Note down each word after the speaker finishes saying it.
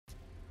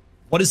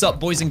What is up,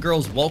 boys and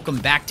girls? Welcome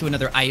back to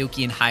another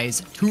Aoki and Highs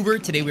tuber.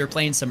 Today we are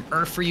playing some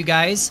Earth for you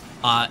guys.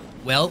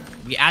 Well,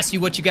 we asked you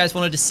what you guys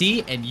wanted to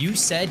see, and you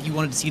said you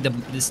wanted to see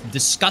this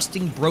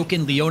disgusting,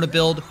 broken Leona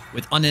build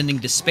with unending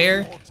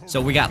despair. So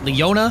we got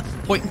Leona,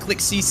 point-and-click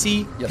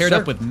CC, paired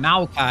up with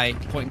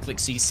Maokai, point-and-click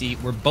CC.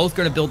 We're both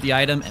going to build the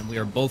item, and we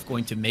are both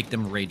going to make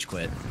them rage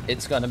quit.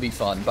 It's going to be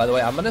fun. By the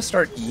way, I'm going to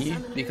start E,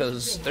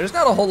 because there's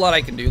not a whole lot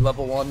I can do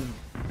level 1.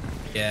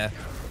 Yeah.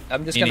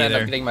 I'm just gonna end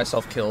up getting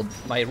myself killed.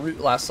 My root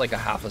lasts like a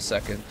half a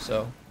second,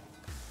 so.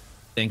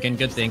 Thinking,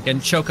 good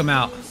thinking. Choke him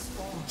out.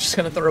 Just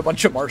gonna throw a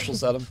bunch of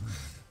marshals at him.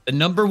 The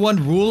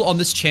 #1 rule on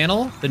this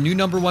channel, the new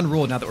 #1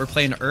 rule now that we're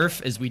playing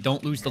Earth, is we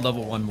don't lose the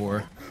level 1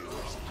 war.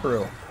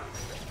 True.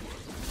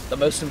 The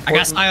most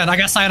important. I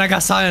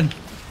got Sion.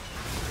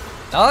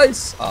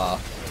 Nice. Oh.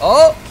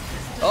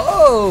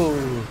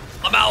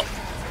 I'm out.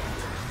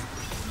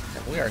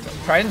 We are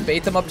trying to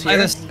bait them up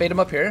here. Bait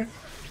them up here.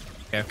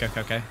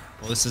 Okay.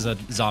 Well, this is a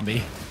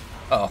zombie.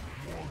 Oh.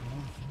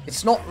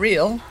 It's not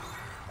real.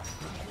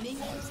 You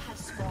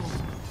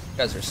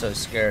guys are so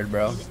scared,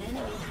 bro.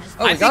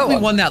 Oh, I think we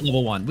won that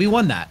level 1. We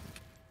won that.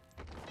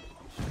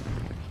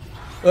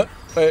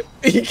 Wait,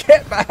 you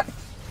get back.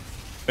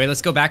 Wait,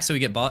 let's go back so we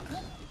get bought.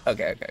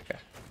 Okay.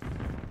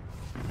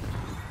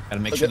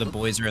 Gotta make sure the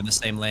boys are in the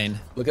same lane.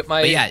 Look at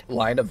my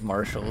line of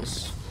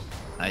marshals.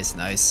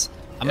 Nice.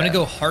 I'm gonna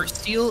go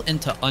Heartsteel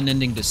into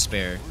Unending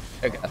Despair.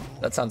 Okay,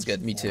 that sounds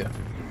good. Me too.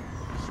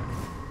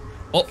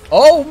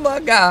 Oh my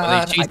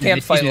god! I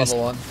can't fight level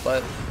 1,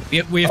 but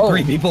we have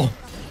 3 people.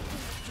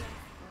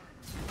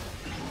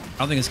 I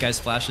don't think this guy's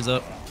flash is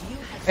up.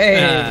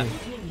 Hey.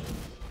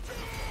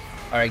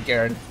 All right,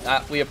 Garen.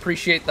 We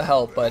appreciate the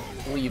help, but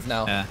leave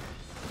now. Yeah.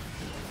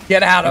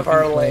 Get out of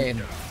our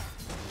lane.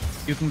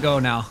 You can go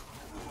now.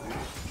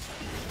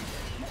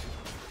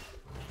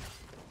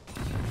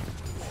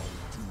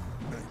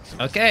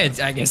 Okay,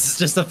 I guess it's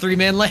just a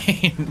 3-man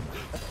lane.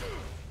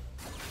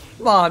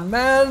 Come on,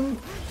 man.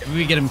 Maybe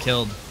we get him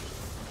killed.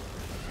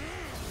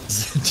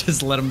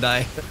 Just let him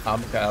die.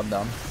 I'm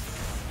dumb.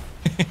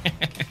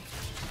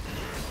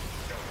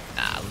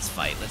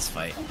 Let's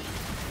fight.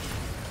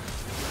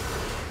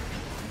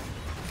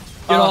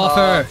 Get off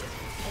her.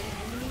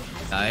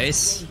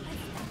 Nice.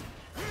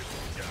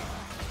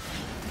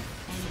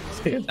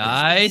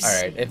 Nice.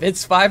 All right, if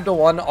it's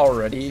 5-1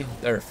 already,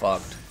 they're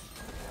fucked.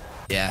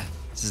 Yeah,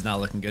 this is not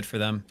looking good for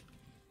them.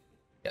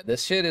 Yeah,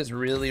 this shit is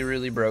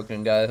really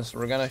broken, guys.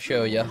 We're gonna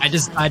show you. I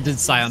did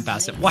Scion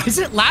passive. Why does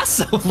it last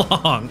so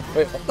long?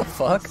 Wait, what the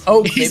fuck?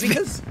 Oh, maybe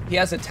because he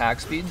has attack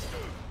speed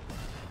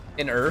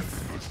in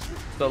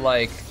Earth, so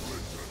like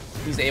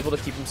he's able to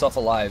keep himself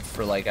alive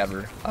for like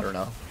ever. I don't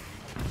know.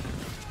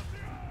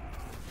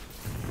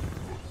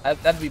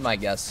 That'd be my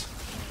guess.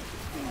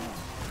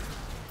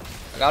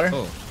 I got her.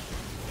 Oh.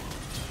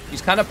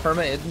 He's kind of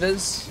perma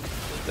invis,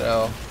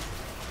 so.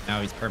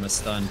 Now he's perma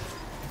stunned.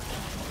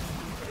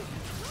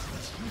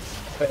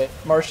 Wait,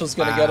 Marshall's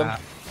gonna get him.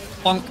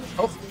 Bonk.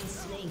 Oh,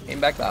 came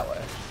back that way.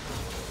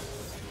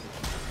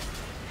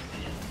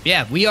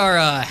 Yeah, we are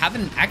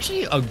having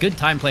actually a good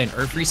time playing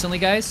Earth recently,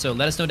 guys. So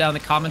let us know down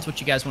in the comments what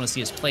you guys want to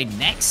see us play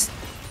next.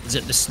 Is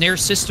it the Snare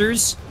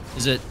Sisters?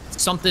 Is it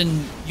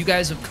something you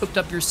guys have cooked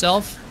up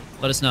yourself?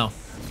 Let us know.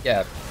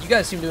 Yeah, you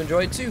guys seem to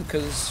enjoy it too,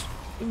 because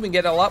we've been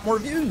getting a lot more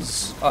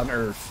views on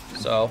Earth.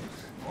 So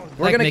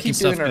we're gonna keep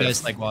doing Earth. You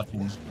guys like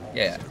watching.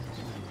 Yeah.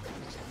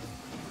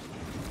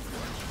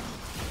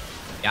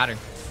 Got her.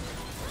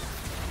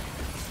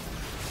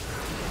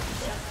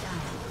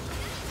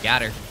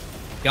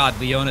 God,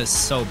 Leona is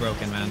so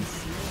broken, man.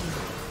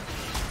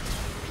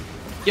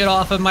 Get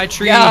off of my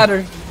tree. Got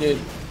her, dude.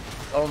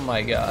 Oh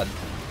my god.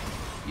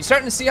 You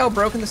starting to see how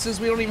broken this is?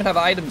 We don't even have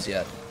items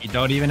yet. You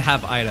don't even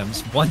have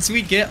items. Once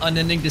we get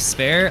Unending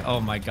Despair, oh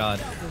my god.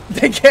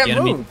 They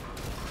can't move.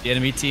 The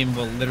enemy team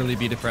will literally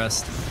be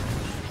depressed.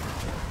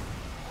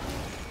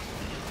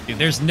 Dude,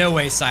 there's no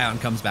way Scion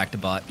comes back to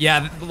bot.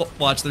 Yeah,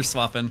 watch, they're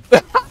swapping.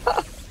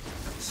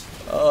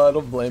 I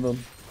don't blame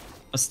him.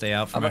 I'll stay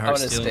out for my I'm heart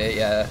gonna steal. stay,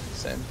 yeah,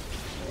 same.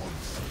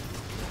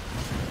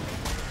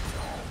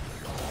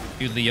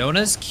 Dude,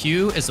 Leona's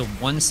Q is a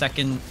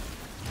 1-second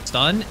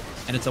stun,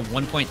 and it's a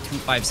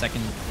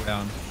 1.25-second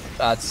cooldown.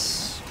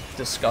 That's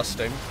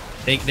disgusting.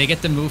 They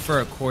get to move for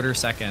a 1/4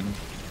 second.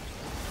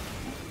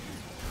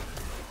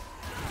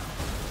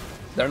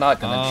 They're not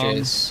gonna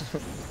chase.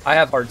 I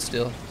have heart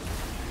steal.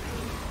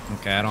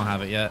 Okay, I don't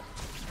have it yet.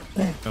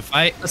 Go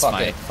fight. Let's Fuck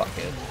fight. it. Fuck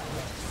it.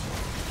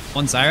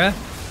 One Zyra.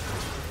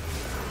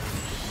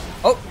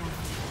 Oh.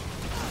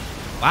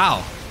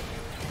 Wow.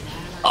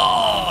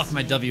 Oh,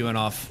 my W went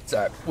off.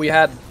 Sorry.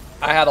 I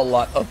had a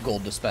lot of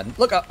gold to spend.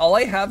 Look, all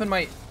I have in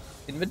my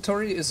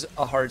inventory is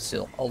a heart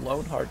steal. A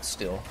lone heart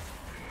steal.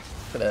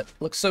 Look at it.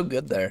 Looks so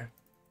good there.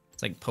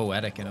 It's like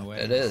poetic in a way.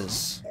 It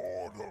is.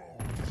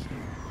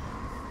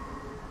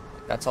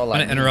 That's all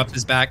I'm gonna interrupt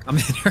his back. I'm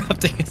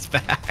interrupting his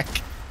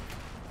back.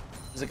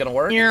 Is it gonna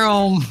work?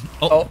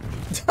 Oh.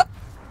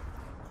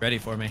 Ready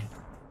for me.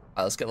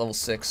 Let's get level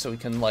 6 so we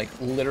can like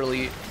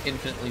literally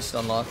infinitely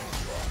stun lock.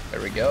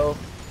 There we go.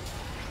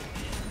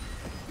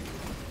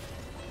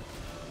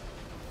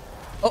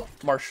 Oh,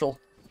 Marshall.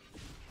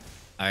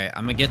 All right,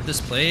 I'm gonna get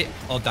this plate.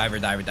 Oh, diver.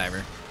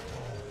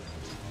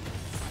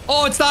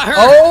 Oh, it's not her.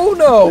 Oh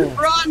no!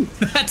 Run!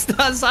 That's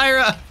not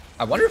Zyra.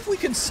 I wonder if we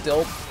can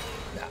still.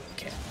 No, we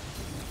can't.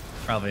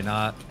 Probably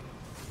not.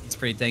 He's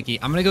pretty tanky.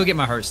 I'm gonna go get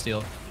my heart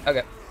steal.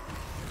 Okay.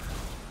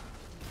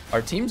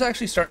 Our team's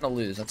actually starting to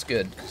lose. That's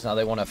good, because now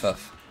they want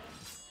FF.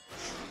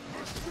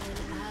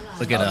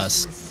 Look at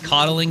us,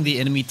 coddling the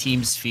enemy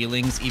team's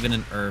feelings, even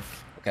in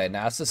Earth. Okay,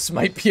 Nasus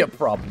might be a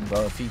problem,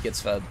 though, if he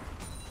gets fed.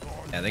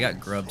 Yeah, they got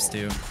grubs,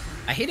 too.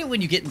 I hate it when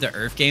you get into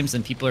Earth games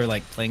and people are,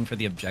 like, playing for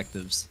the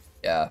objectives.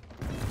 Yeah.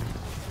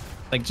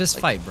 Like, just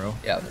fight, bro.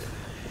 Yeah,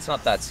 it's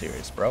not that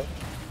serious, bro.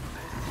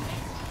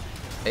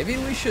 Maybe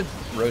we should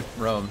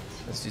roam,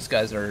 as these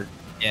guys are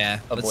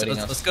avoiding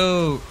us. Let's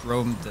go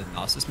roam the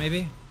Gnosis,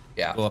 maybe?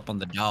 Yeah. Go up on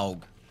the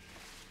dog.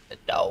 The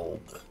dog.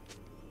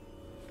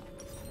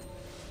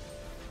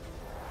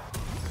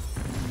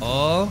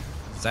 Oh,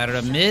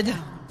 Zyra mid.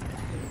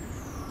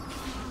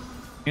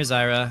 Here's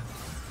Zyra.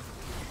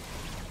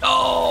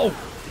 Oh!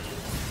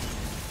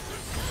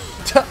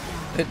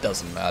 It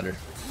doesn't matter.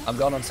 I'm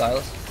going on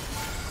Silas.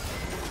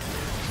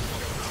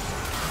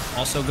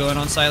 Also going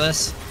on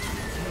Silas.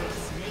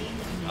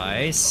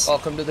 Nice.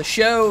 Welcome to the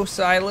show,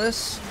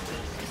 Silas.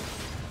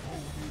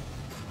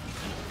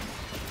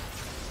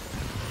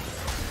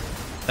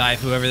 Dive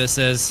whoever this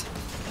is.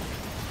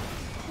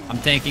 I'm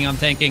tanking. I'm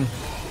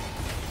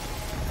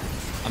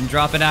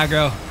dropping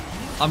aggro.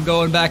 I'm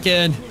going back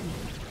in.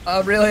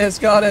 Aurelia's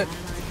got it.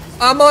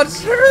 I'm on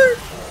her.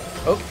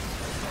 Oh.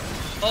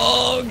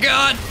 Oh,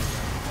 God.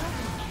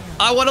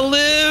 I want to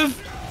live.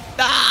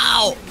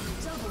 Ow.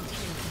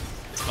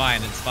 It's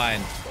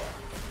fine.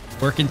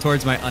 Working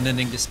towards my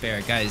unending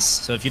despair. Guys,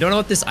 so if you don't know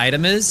what this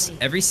item is,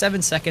 every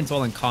 7 seconds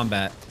while in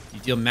combat, you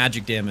deal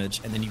magic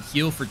damage, and then you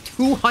heal for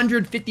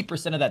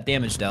 250% of that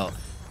damage dealt.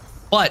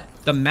 But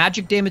the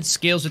magic damage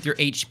scales with your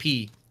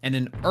HP, and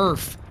in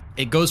Earth,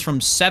 it goes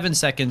from 7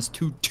 seconds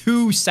to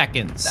 2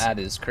 seconds. That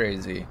is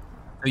crazy.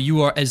 So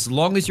you are, as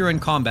long as you're in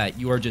combat,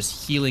 you are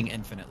just healing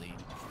infinitely.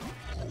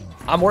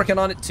 I'm working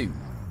on it too.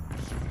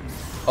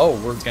 Oh,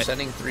 we're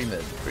sending 3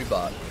 mid, 3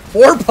 bot.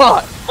 4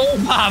 bot! Oh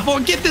my,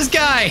 boy, get this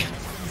guy!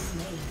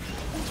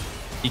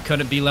 He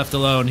couldn't be left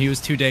alone. He was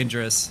too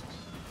dangerous.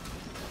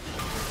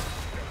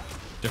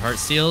 Your heart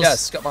steals?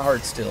 Yes, got my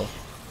heart still.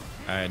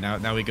 Alright,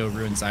 now we go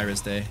ruin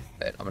Zyra's day.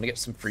 Right, I'm gonna get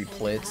some free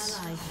plates.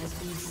 I'm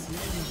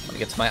gonna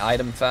get to my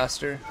item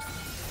faster.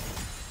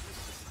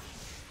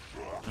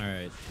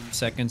 Alright, 2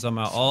 seconds on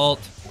my ult.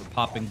 We're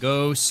popping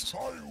Ghost.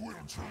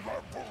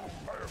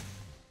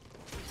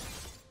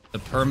 The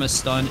perma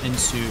stun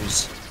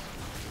ensues.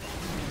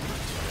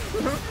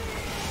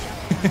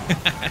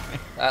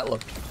 That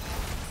looked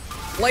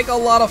like a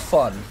lot of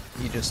fun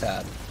you just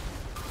had.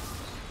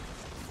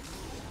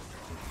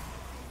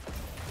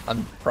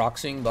 I'm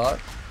proxying bot.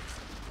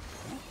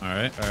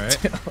 Alright.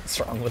 What's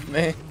wrong with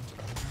me?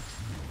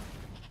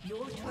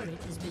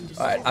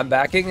 Alright, I'm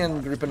backing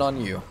and grouping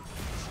on you.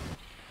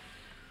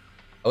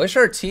 I wish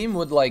our team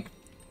would, like,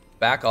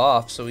 back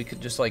off so we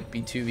could just, like,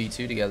 be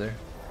 2v2 together.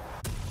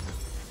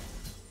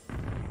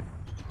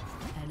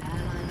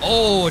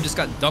 Oh, I just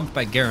got dunked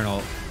by Garen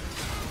ult.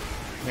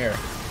 Here.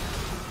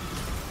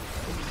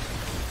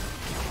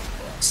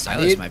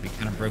 Silas might be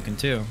kind of broken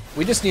too.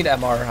 We just need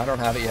MR. I don't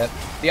have it yet.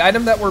 The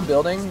item that we're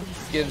building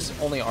gives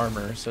only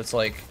armor, so it's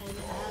like...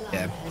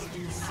 Yeah.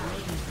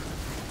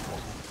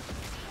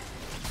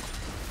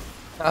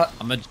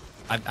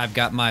 I've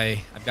got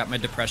my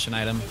depression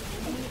item.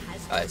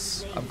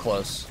 Nice. I'm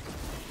close.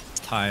 It's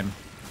time.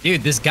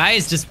 Dude, this guy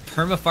is just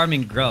perma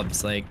farming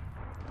grubs. Like,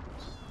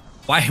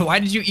 why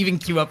did you even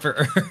queue up for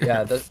Earth?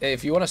 Yeah,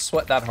 if you want to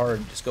sweat that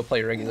hard, just go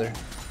play regular.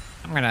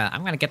 I'm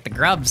gonna get the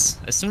grubs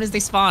as soon as they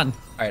spawn.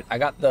 All right, I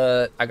got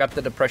the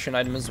depression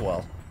item as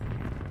well.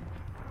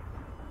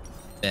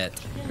 Bet.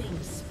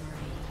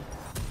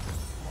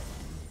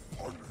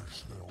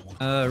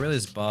 Really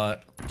is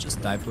bot.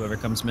 Just dive whoever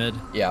comes mid.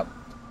 Yeah.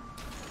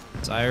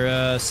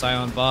 Zyra,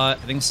 Scion bot.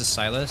 I think this is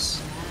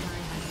Silas.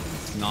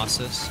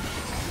 Gnosis.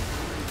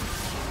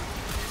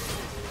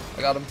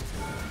 I got him.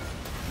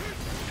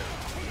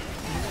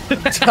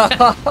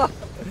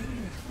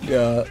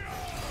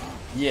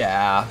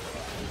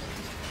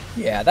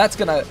 Yeah, that's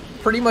gonna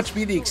pretty much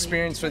be the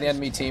experience for the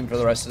enemy team for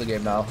the rest of the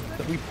game now.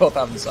 We both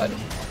have this item.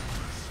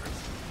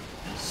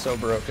 So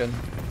broken.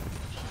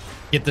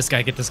 Get this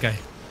guy.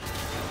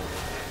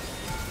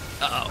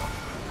 Uh-oh.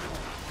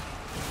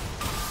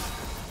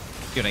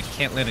 Dude, I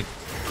can't land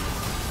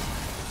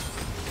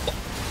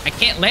I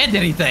can't land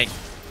anything.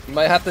 You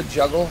might have to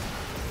juggle.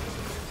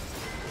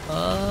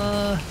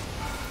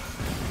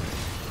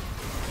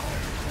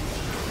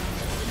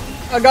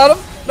 I got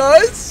him.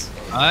 Nice.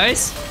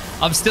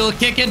 I'm still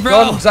kicking, bro.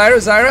 Go on,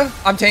 Zyra.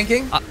 I'm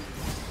tanking.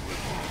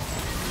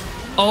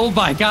 Oh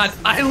my god,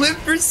 I lived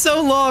for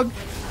so long.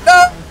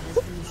 No.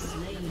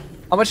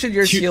 How much did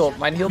yours heal?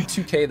 Mine healed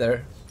 2k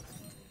there.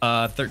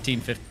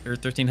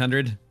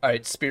 1300. All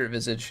right, Spirit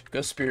Visage.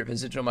 Go Spirit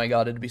Visage. Oh my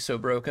god, it'd be so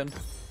broken.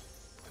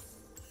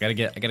 I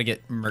gotta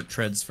get Merc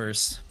Treads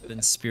first,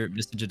 then Spirit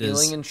Visage it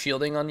is. Healing and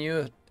shielding on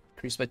you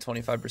increased by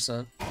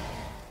 25%.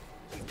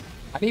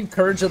 I need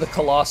Courage of the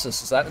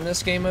Colossus. Is that in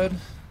this game mode?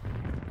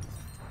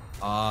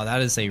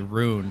 That is a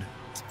rune.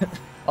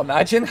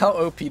 Imagine how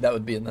OP that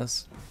would be in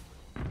this.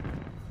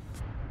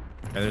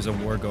 Yeah, there's a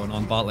war going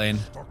on bot lane.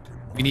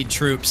 We need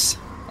troops.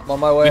 I'm on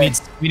my way.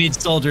 We need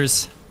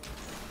soldiers.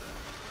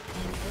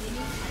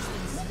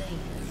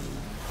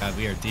 God,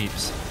 we are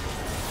deeps.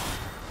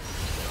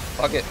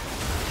 Fuck it.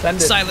 Send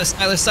it.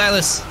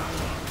 Silas.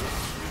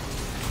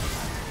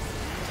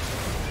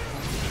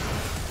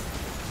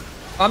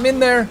 I'm in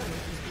there.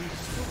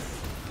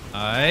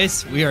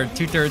 Nice. We are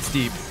 2/3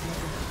 deep.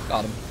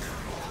 Got him.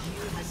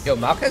 Yo,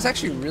 Maokai's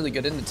actually really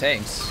good into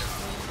tanks.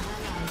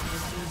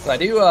 So I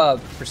do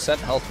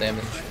percent health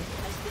damage.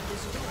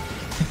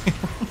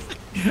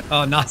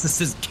 Oh,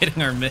 Nasus is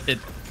getting our mid.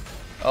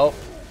 Oh.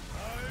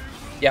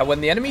 Yeah,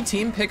 when the enemy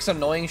team picks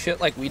annoying shit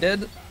like we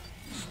did,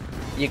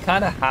 you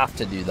kind of have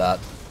to do that.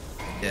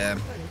 Yeah.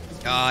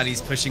 God,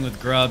 he's pushing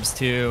with grubs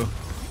too.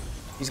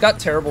 He's got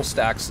terrible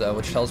stacks though,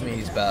 which tells me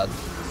he's bad.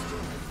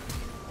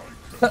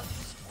 I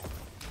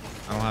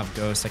don't have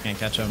ghost. I can't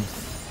catch him.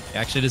 He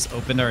actually just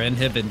opened our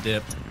inhib and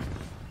dipped.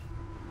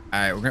 All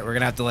right, we're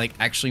gonna have to like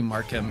actually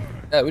mark him.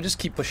 Yeah, we just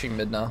keep pushing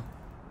mid now.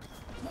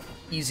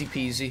 Easy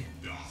peasy.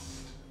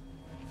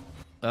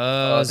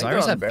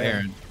 Zyra's at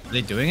Baron. Are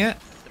they doing it?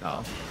 Oh.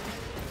 All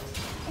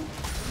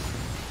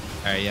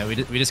right, yeah, we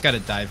just gotta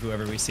dive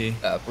whoever we see.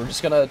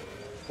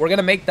 We're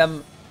gonna make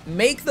them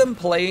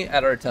play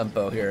at our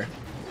tempo here.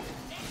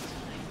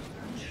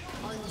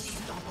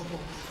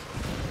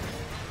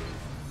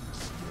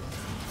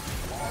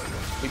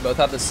 We both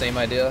have the same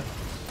idea.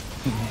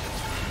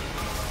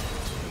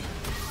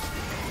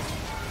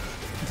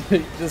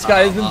 This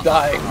guy isn't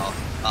dying.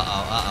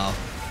 Uh-oh.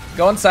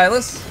 Go on,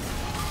 Silas.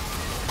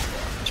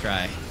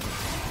 Try.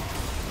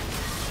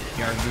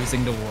 We are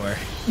losing the war.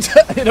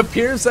 It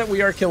appears that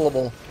we are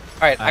killable.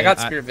 Alright, I got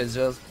Spirit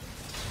Visage.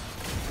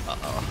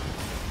 Uh-oh.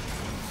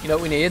 You know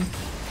what we need?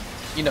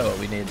 You know what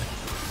we need.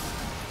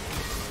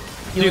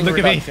 Dude, look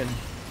reduction.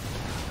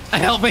 at me.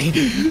 Help me.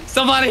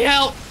 Somebody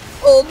help.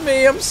 Hold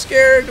me, I'm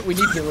scared. We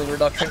need healing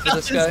reduction for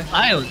this guy.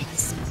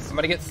 Silence. I'm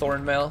gonna get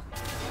Thornmail.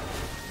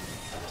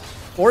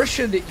 Or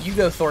should you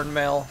go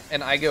Thornmail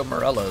and I go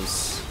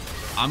Morello's?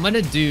 I'm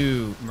gonna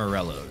do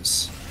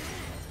Morello's.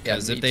 Yeah,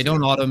 because if they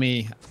don't auto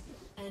me,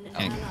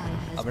 I'm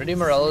gonna do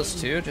Morello's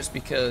too, just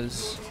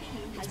because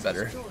it's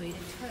better. I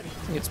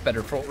think it's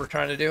better for what we're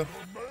trying to do.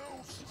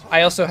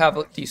 I also have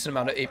a decent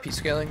amount of AP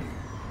scaling.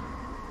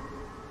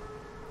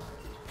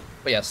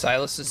 But yeah,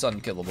 Silas is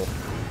unkillable.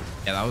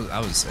 Yeah,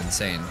 that was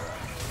insane.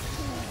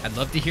 I'd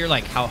love to hear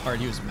like how hard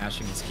he was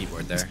mashing his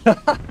keyboard there.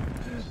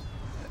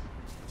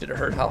 Should have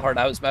heard how hard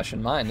I was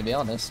mashing mine, to be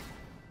honest.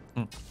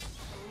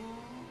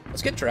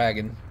 Let's get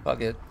Dragon.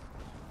 Fuck it.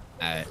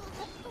 Alright.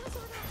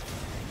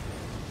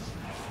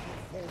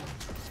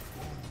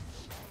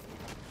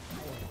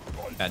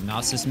 Got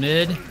Nasus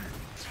mid.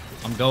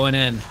 I'm going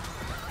in.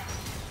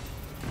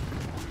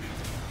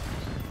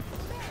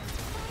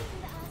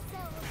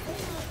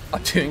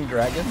 I'm doing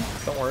Dragon.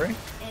 Don't worry.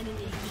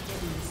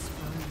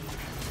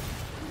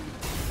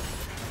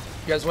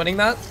 You guys winning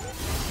that?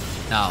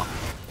 No.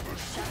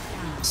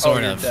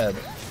 Sort you're of. Dead.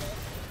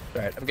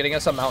 Alright, I'm getting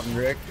us a Mountain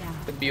Drake.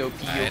 Could be OP.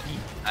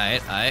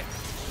 Alright.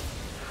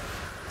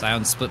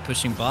 Sion split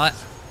pushing bot.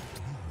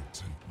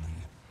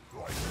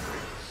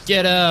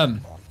 Get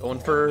him!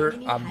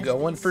 I'm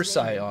going for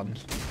Sion.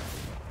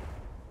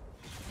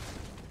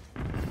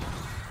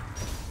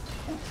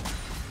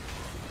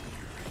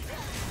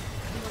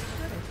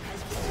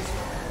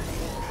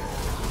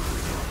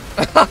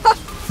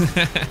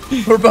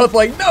 We're both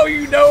like, no,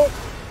 you don't.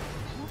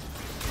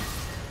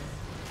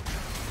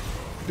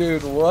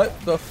 Dude, what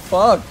the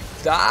fuck?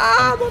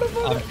 Ah,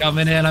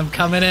 motherfucker. I'm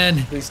coming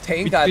in. These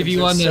tank items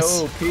are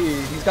so OP.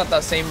 He's got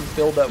that same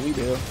build that we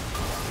do.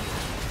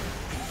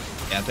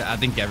 Yeah, I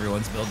think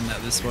everyone's building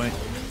at this point.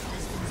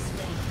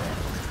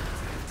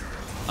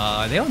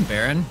 Are they on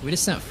Baron? We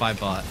just sent 5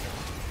 bot.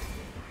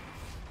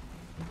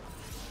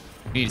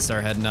 We need to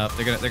start heading up.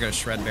 They're gonna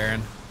shred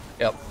Baron.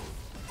 Yep.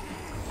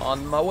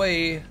 On my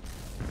way.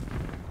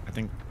 I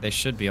think they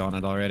should be on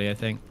it already, I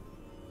think.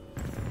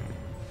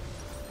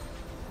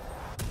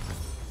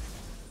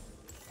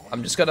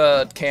 I'm just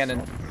gonna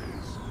cannon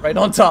right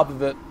on top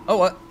of it. Oh,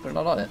 what? They're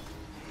not on it.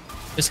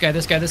 This guy.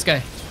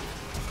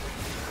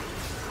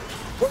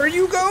 Where are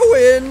you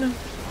going?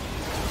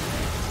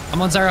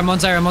 I'm on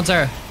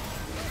Zyra.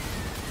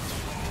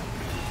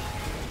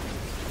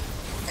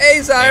 Hey,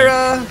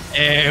 Zyra.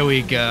 There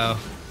we go.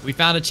 We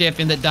found a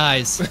champion that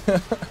dies.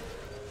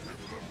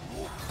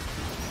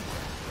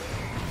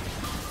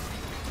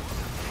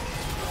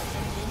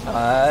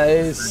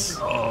 Nice.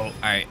 Oh, all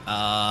right.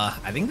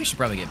 I think we should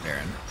probably get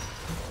Baron.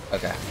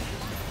 Okay.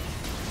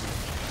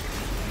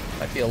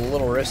 Might be a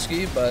little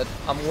risky, but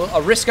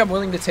a risk I'm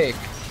willing to take.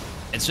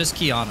 It's just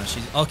Kiana.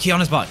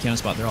 Kiana's bot.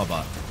 They're all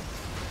bot.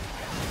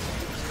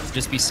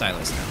 Just be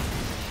Silas now.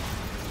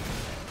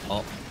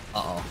 Oh.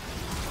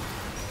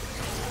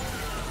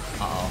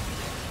 Uh-oh.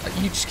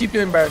 You just keep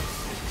doing Baron.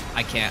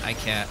 I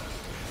can't.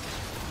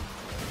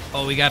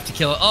 Oh, we have to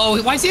kill it.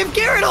 Oh, why does he have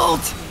Garrett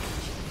ult?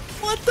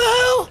 What the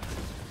hell?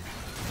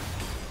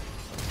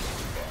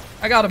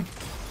 I got him.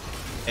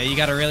 Hey, you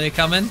got Aurelia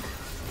coming?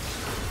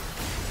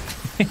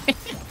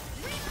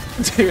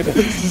 Dude,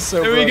 this is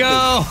so broken. Here we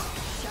go.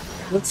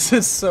 This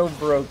is so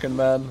broken,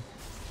 man.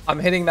 I'm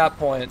hitting that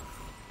point.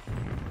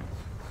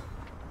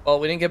 Well,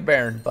 we didn't get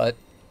Baron, but...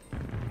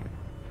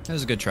 That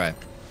was a good try.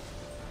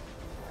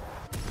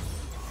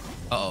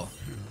 Uh-oh.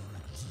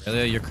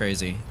 Aurelia, you're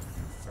crazy.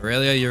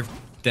 Aurelia, you're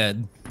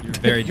dead. You're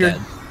very You're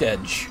dead. dead.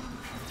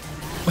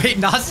 Wait,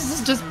 Nasus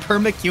is just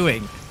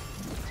perma-queuing.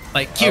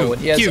 Like, Q, oh, when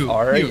he has Q,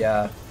 R, Q.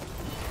 yeah.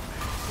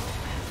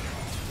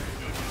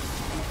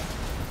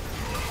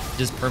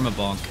 Just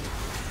perma-bonk.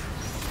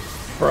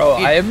 Bro,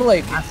 Dude, I am,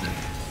 like, massive.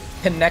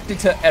 connected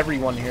to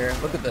everyone here.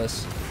 Look at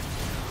this.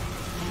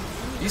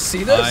 You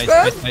see this,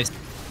 man? Nice.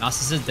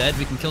 Nasus is dead.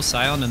 We can kill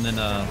Sion and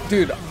then,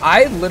 Dude,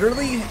 I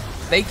literally...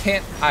 They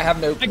can't... I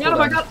have no... I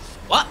got him.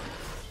 What?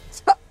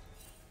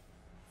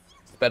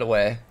 Sped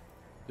away.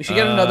 We should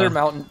get another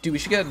mountain... Dude, we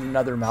should get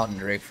another mountain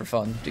Drake for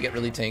fun. To get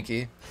really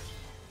tanky.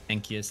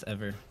 Tankiest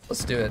ever.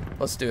 Let's do it.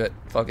 Let's do it.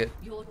 Fuck it.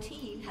 Your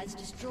team has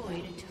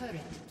destroyed a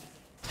turret.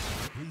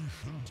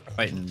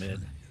 Fighting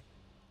mid.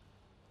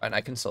 And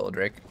I can solo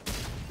Drake.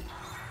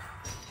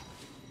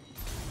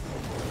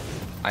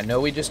 I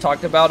know we just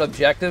talked about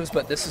objectives,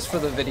 but this is for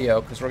the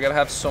video, because we're going to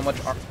have so much...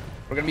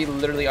 We're going to be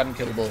literally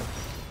unkillable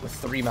with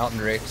 3 mountain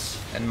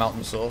Drakes and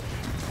mountain soul.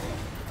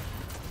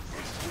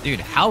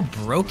 Dude, how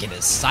broken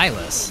is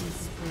Silas?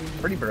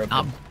 Pretty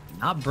broken.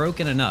 Not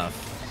broken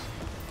enough.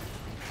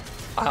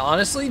 I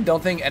honestly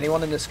don't think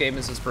anyone in this game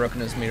is as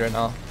broken as me right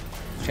now.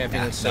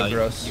 Champion is so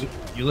gross.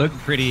 You look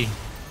pretty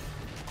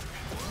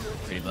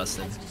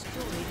busted.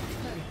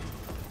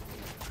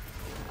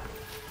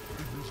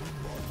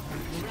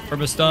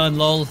 Perma stun,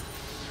 lol.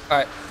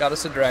 Alright, got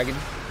us a dragon.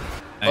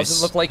 Nice.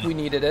 Doesn't look like we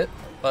needed it,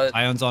 but...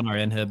 Ion's on our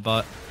inhib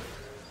bot.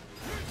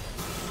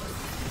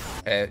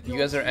 Okay, you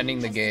guys are ending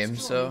the game,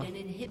 so...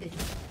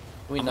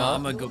 We not?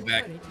 I'm gonna go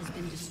back.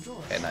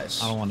 Okay,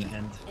 nice. I don't want to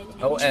end.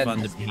 No It's end.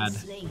 fun to be had.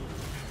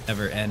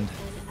 Never end.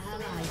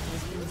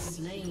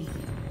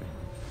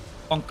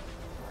 Bonk.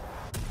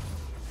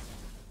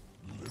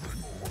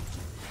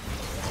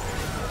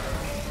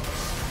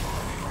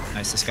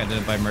 Nice, this guy did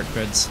it by Merc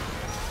Grids.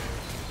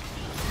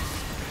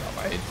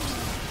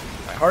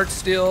 My heart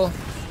steal.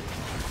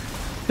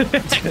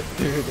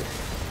 Dude.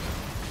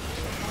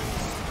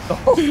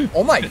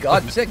 Oh my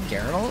god, you said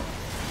Garanol?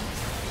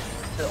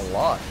 Did a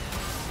lot.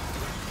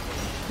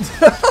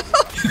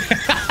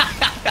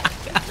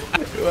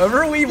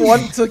 Whoever we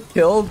want to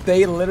kill,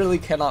 they literally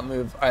cannot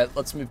move. Alright,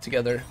 let's move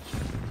together.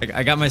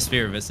 I got my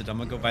Sphere of Visage. I'm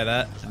gonna go buy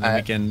that,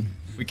 and then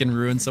we can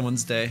ruin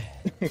someone's day.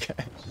 Okay.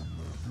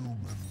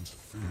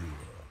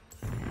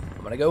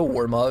 I'm gonna go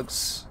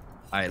Warmugs.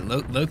 Alright,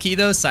 low key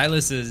though,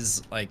 Silas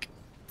is like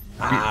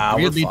we're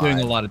weirdly fine. doing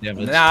a lot of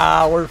damage.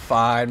 Nah, we're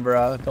fine,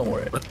 bro. Don't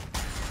worry.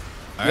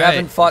 You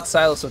haven't fought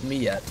Silas with me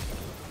yet.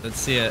 Let's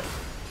see it.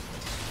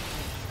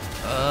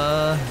 Still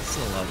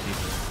a lot of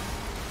people.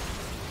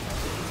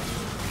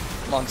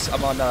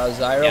 I'm on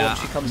Zyra when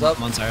she comes up.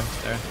 I'm on Zyra.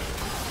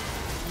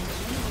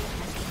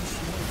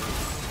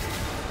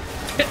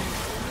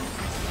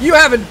 There. You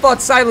haven't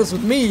fought Silas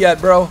with me yet,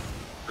 bro.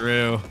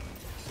 True.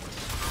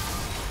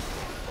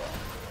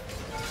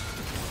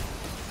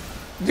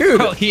 Dude.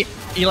 Bro, he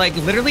like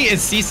literally is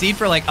CC'd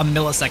for like a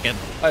millisecond.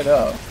 I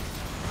know.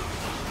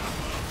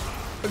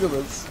 Look at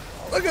this.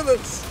 Look at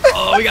this.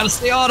 Oh, we gotta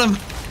stay on him.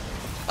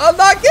 I'm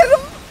not getting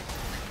him.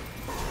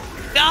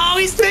 No,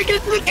 he's taking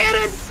it to the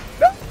cannon.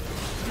 No.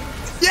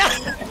 Yeah.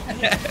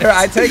 Here,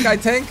 I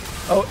tank.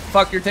 Oh,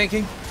 fuck, you're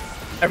tanking.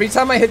 Every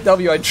time I hit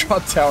W, I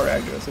drop tower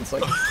aggro. So it's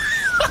like...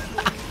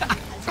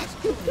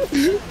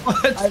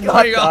 I'm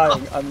not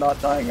dying. I'm not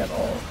dying at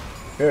all.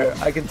 Here,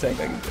 I can tank.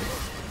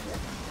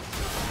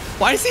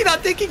 Why is he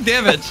not taking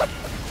damage?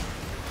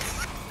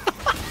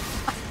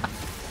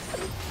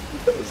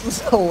 This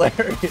is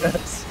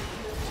hilarious.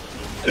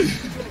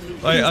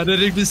 My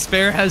Unending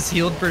Despair has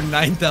healed for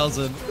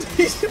 9,000.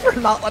 We're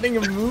not letting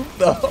him move,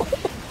 though.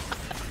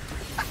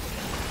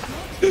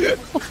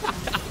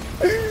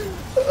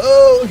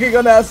 Oh, okay,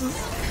 go Nasus.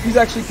 He's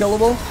actually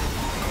killable.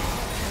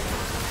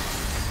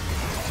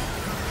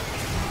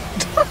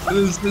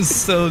 This is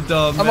so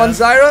dumb, I'm man. on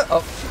Zyra.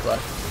 Oh, she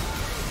left.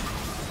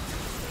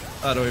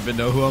 I don't even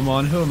know who I'm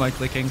on. Who am I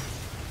clicking?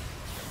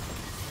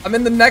 I'm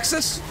in the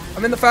Nexus.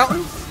 I'm in the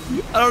fountain.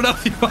 I don't know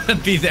if you want to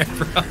be there,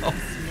 bro.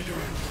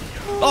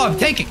 Oh, I'm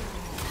tanking.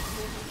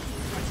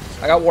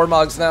 I got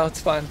Warmogs now. It's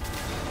fine.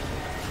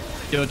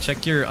 Yo,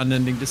 check your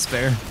Unending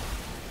Despair.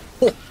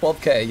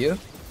 12k, you?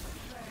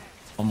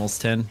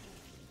 Almost 10.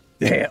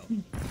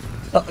 Damn.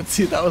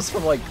 Dude, that was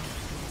from like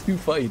 2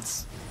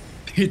 fights.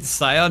 Dude,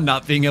 Sion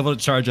not being able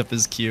to charge up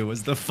his Q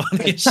was the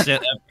funniest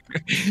shit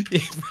ever. Yeah,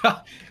 bro,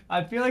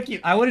 I feel like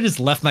I would have just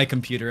left my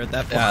computer at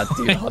that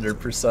point. Yeah, dude,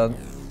 100%.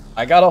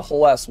 I got a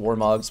whole ass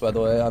Warmogs, by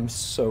the way. I'm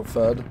so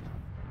fed.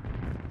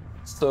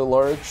 So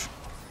large.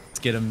 Let's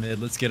get him mid.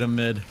 Let's get him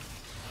mid.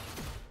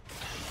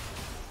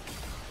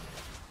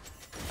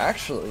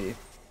 Actually,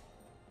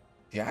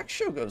 Jack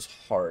Show goes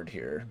hard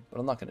here, but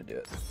I'm not gonna do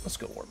it. Let's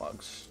go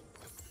Warmugs.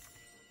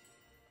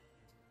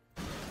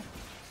 How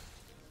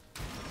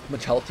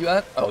much health you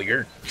at? Oh,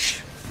 you're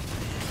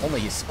only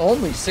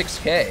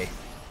 6K.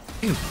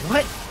 Dude,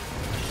 what?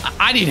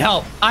 I need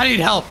help. I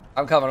need help.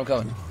 I'm coming. I'm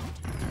coming.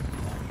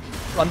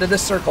 Run to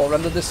this circle.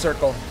 Run to this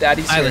circle.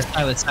 Daddy's here.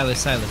 Silas.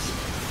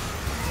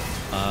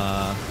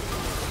 I'm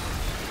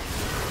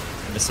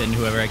gonna send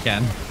whoever I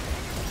can.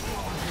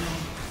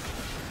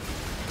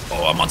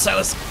 Oh, I'm on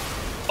Silas.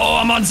 Oh,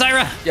 I'm on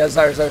Zyra. Yeah,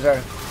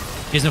 Zyra.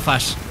 He has no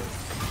flash.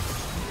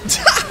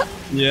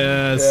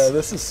 Yes. Yeah,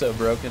 this is so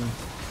broken.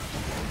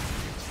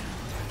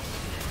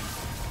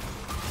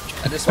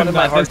 I just wanted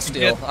my heart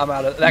steal. I'm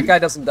out of that guy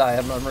doesn't die.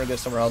 I'm gonna go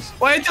somewhere else.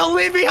 Wait, don't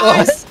leave me,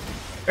 Ice.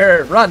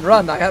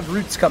 Run! I have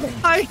roots coming.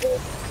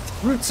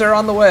 Roots are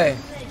on the way.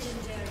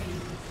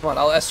 Come on,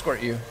 I'll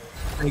escort you.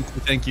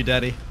 Thank you,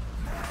 Daddy.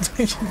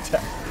 I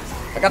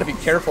gotta be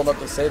careful not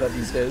to say that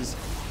these days.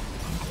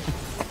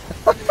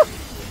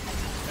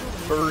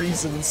 For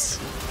reasons.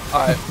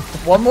 All right,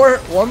 one more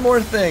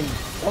thing,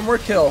 one more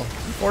kill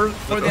before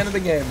the end of the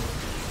game.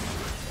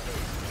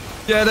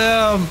 Get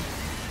him!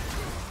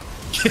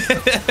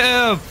 Get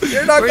him!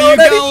 You're not Where going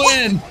you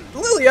going?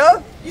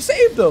 Lilia, you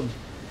saved him.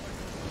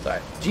 Sorry.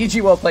 GG,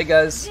 well played,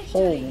 guys.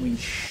 Holy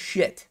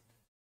shit.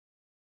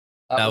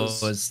 That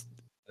was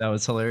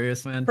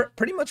hilarious, man.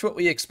 Pretty much what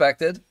we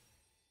expected.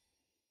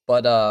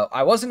 But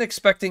I wasn't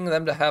expecting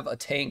them to have a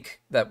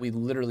tank that we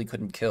literally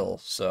couldn't kill.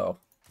 So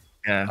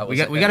yeah, we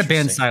got to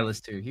ban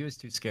Silas too. He was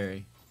too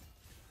scary.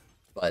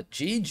 But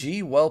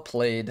GG, well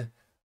played.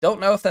 Don't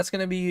know if that's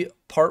going to be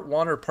part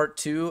 1 or part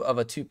 2 of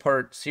a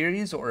 2-part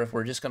series, or if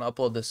we're just going to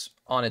upload this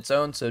on its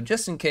own. So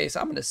just in case,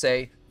 I'm going to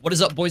say, what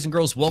is up, boys and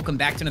girls? Welcome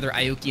back to another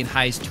Aoki and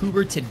Highs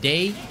tuber.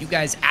 Today, you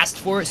guys asked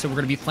for it, so we're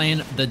going to be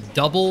playing the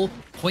double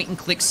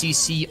point-and-click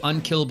CC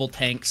unkillable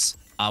tanks.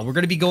 We're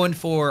going to be going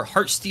for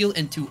Heartsteel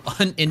into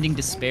Unending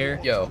Despair.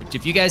 Yo. Which,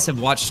 if you guys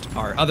have watched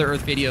our other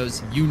Earth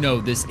videos, you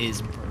know this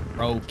is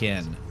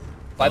broken.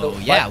 We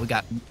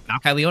got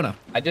Maokai Leona.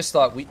 I just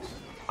thought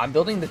I'm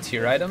building the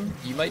tier item.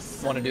 You might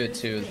want to do it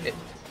too.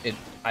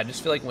 I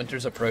just feel like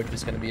Winter's approach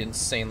is going to be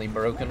insanely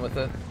broken with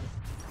it.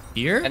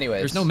 Here? Anyways.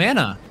 There's no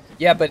mana.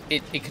 Yeah, but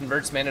it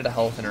converts mana to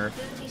health in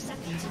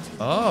Earth.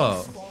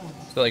 Oh.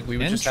 So like we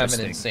would just have an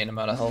insane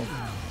amount of health.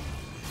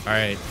 All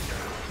right.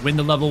 Win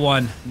the level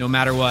 1, no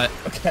matter what.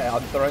 Okay,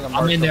 I'm throwing a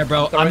marshal. I'm in there,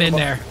 bro. I'm in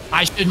there.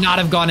 I should not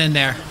have gone in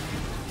there.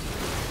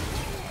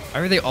 Why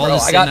are they all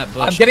just in that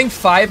bush? I'm getting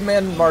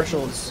 5-man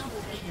marshals.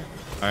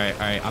 All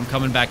right. I'm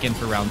coming back in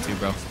for round 2,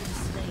 bro.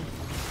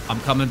 I'm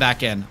coming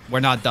back in. We're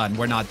not done.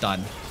 We're not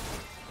done.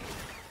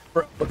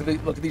 Bro, look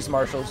at these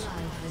marshals.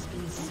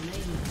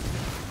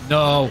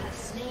 No.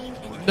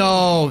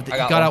 No. He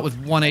got out with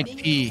 1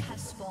 HP.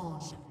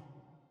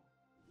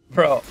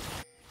 Bro,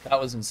 that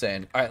was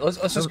insane. All right,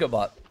 let's just go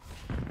bot.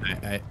 All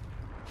right.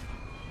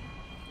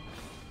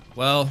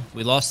 Well,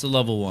 we lost the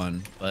level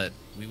 1, but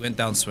we went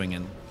down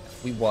swinging.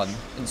 We won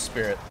in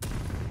spirit.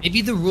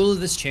 Maybe the rule of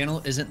this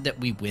channel isn't that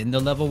we win the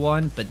level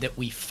 1, but that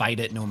we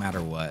fight it no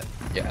matter what.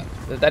 Yeah,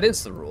 that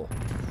is the rule.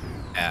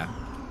 Yeah.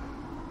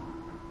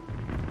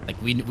 Like,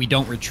 we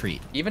don't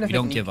retreat. Even if we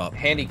don't give up.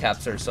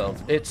 Handicaps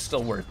ourselves, it's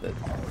still worth it.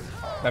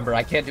 Remember,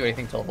 I can't do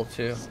anything till level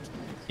 2.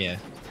 Yeah.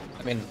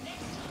 I mean,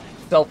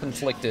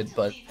 self-inflicted,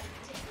 but...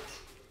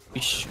 We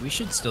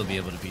should still be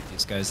able to beat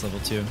these guys level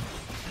 2.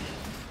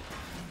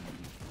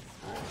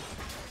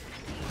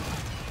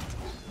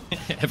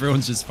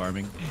 Everyone's just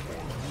farming.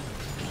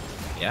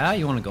 Yeah,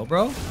 you want to go,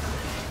 bro?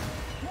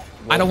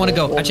 I don't want to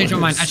go. I changed my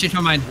mind. I changed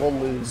my mind. We'll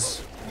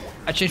lose.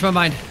 I changed my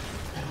mind.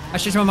 I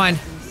changed my mind.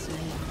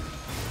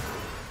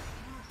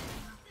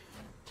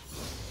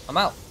 I'm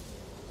out.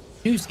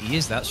 News E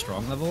is that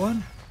strong level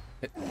 1?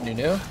 You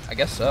knew? I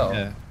guess so.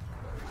 Yeah.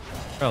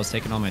 I was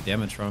taking all my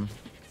damage from.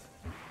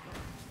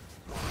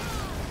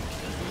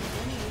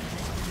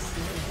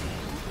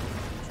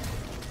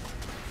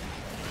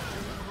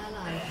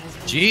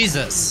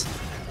 Jesus.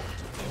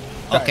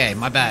 Okay,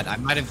 my bad. I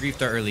might have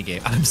griefed our early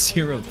game. I'm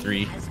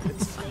 0-3.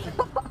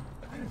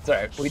 It's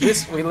alright. We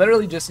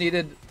literally just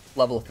needed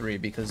level 3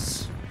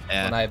 because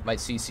when my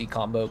CC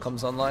combo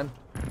comes online,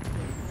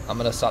 I'm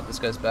gonna stop this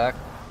guy's back.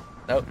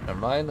 Nope, never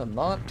mind. I'm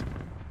not.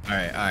 All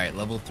right.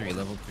 Level 3.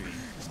 I'm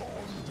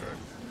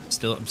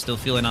still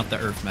feeling out the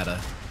Earth meta.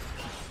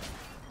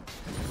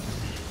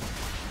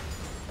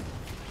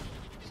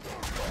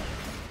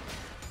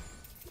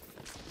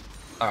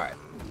 All right.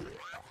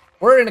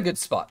 We're in a good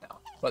spot now,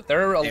 but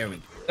they're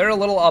a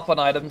little up on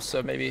items,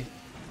 so maybe.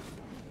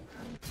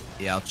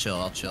 Yeah,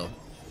 I'll chill.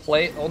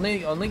 Play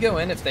only go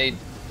in if they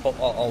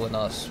all in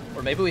us,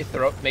 or maybe we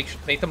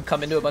make them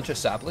come into a bunch of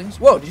saplings.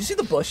 Whoa! Did you see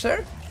the bush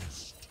there?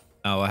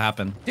 Oh, what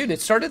happened? Dude,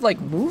 it started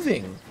like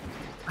moving.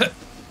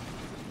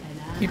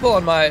 People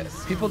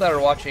that are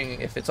watching,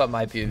 if it's on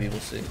my POV, will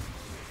see.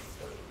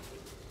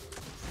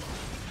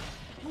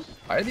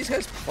 Why are these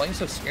guys playing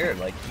so scared?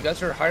 Like, you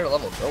guys are higher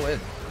level. Go in.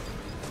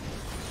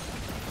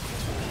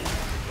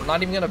 We're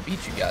not even gonna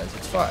beat you guys.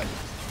 It's fine.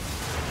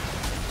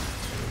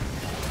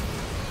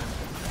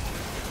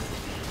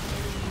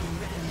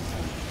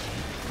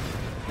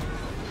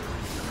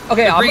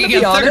 Okay, I'm gonna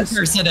be honest.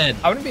 Person in.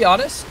 I'm gonna be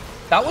honest.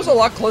 That was a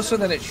lot closer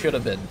than it should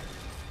have been.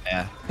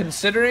 Yeah.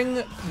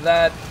 Considering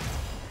that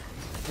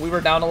we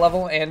were down a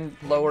level and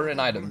lower in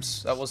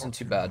items, that wasn't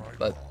too bad.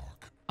 But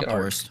Not the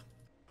worst.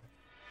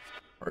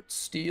 Art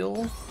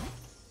steal.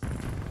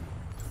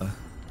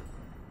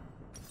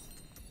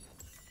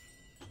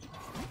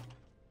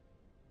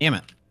 Damn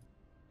it.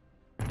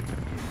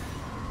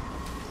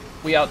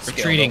 We outscaled,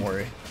 Retreating. don't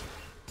worry.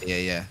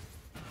 Yeah.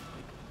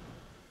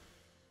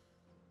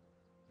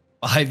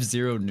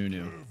 5-0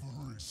 Nunu.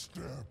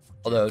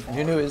 Although,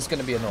 Nunu is going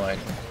to be annoying,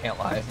 can't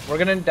lie. We're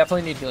going to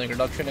definitely need healing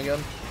reduction again.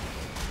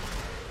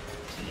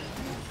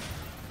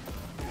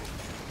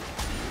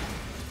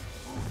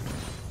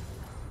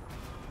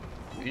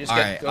 You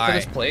just go for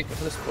this plate, go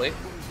for this plate.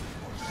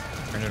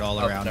 Turn it all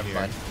around never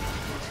here. mind.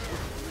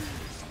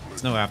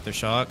 There's no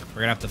aftershock.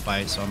 We're gonna have to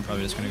fight, so I'm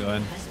probably just gonna go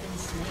in.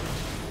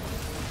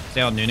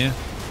 Stay out, Nunu.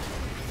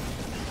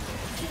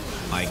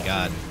 My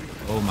god.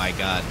 Oh my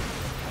god.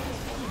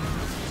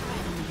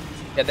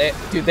 Yeah,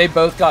 they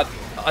both got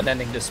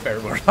unending despair.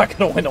 We're not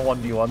gonna win a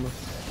 1v1.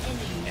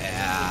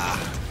 Yeah.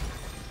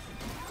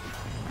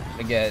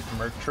 I get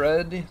Merc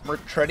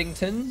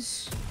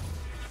Treadingtons.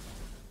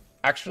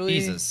 Actually,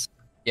 Jesus.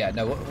 Yeah,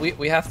 no,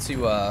 we have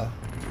to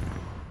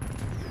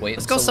wait.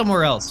 Let's go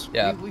somewhere else.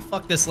 Yeah, we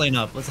fucked this lane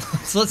up.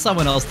 Let's let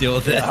someone else deal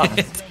with it. Yeah,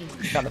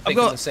 kind of thinking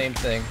the same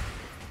thing.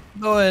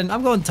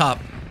 I'm going top.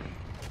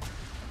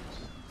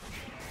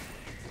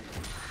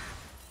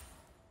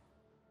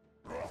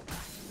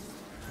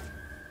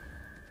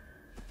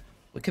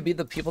 We could be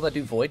the people that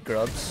do void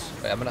grubs.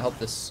 Wait, I'm gonna help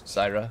this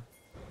Zyra.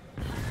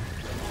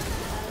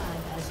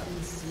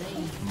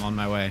 I'm on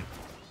my way.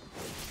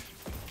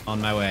 On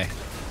my way.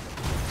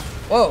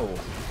 Whoa!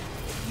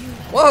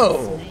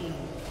 Whoa!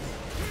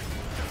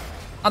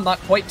 I'm not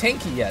quite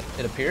tanky yet,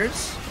 it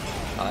appears.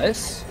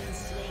 Nice.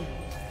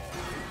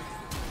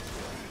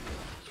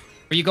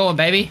 Where you going,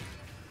 baby?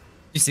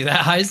 You see that,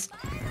 Heis?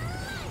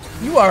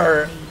 You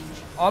are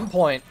on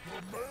point.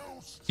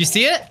 You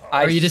see it?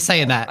 Or are you just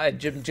saying that? I'm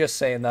just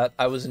saying that.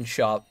 I was in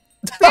shop.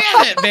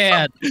 Damn it,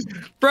 man!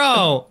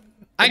 Bro!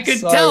 I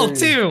could tell,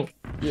 too!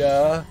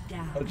 Yeah?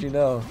 How'd you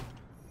know?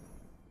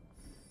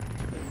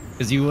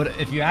 Because you would,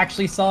 if you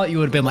actually saw it, you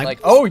would have been like,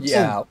 oh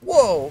yeah,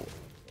 whoa,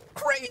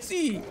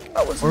 crazy,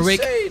 that was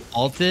insane.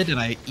 Alted and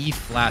I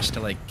E-flashed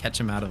to like catch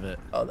him out of it.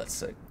 Oh, that's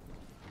sick.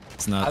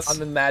 It's nuts.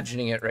 I'm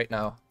imagining it right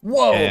now.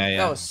 Whoa, yeah.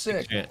 that was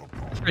sick.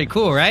 It's pretty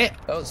cool, right?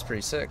 That was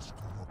pretty sick.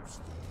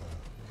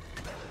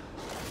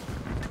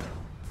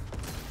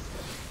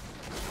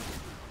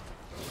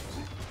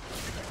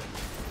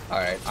 All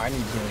right, I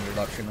need healing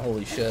reduction.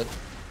 Holy shit.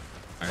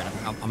 All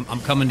right, I'm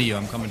coming to you.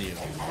 I'm coming to you.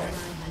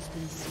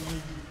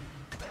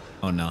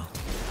 Oh no.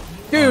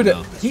 Dude,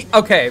 oh, no.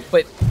 Okay,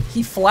 but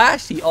he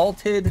flashed, he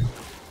ulted.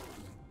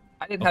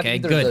 I didn't have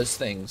either of those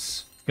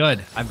things.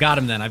 Good. I've got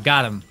him then. I've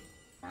got him.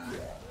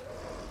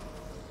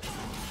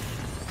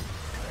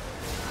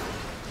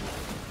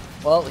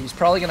 Well, he's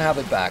probably gonna have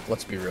it back,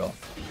 let's be real.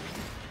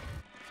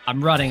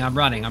 I'm running.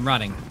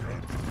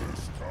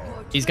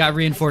 He's got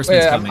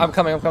reinforcements coming. I'm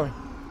coming.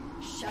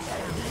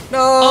 No!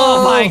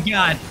 Oh my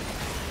god.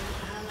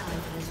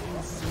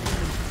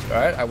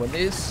 Alright, I win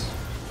these.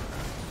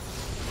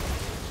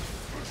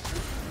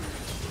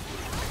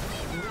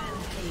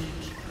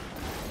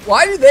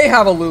 Why do they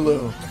have a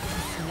Lulu?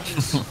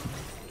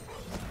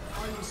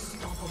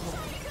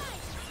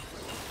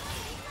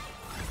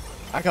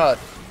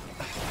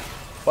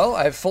 Well,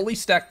 I have fully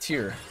stacked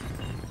tier.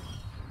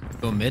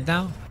 Go mid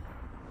now?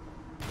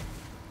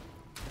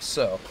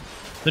 So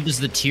does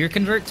the tier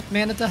convert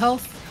mana to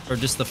health? Or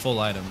just the full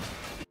item?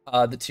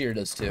 The tier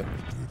does too.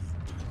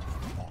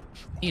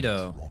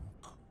 Neato.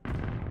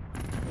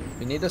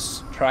 We need to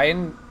try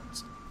and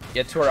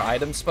get to our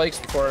item spikes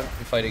before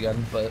we fight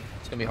again, but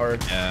it's gonna be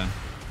hard. Yeah.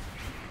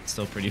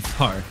 Still pretty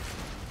far.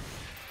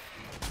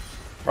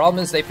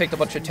 Problem is they picked a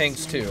bunch of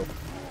tanks too.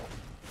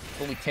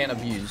 But we can't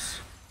abuse.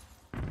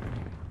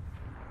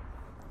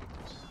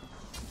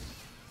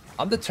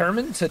 I'm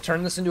determined to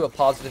turn this into a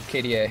positive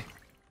KDA.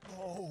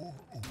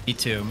 Me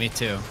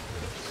too.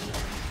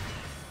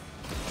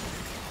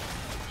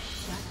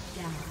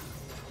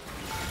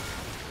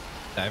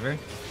 Diver?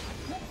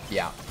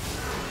 Yeah.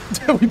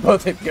 We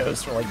both hit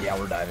ghost. We're like, yeah,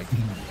 we're diving.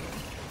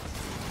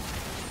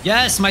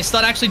 Yes, my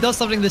stud actually does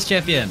something to this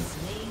champion.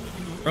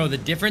 Bro, the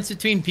difference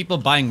between people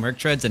buying Merc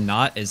Treads and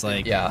not is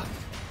like... Yeah.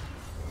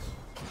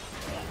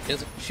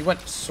 She went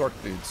Sork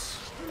Boots.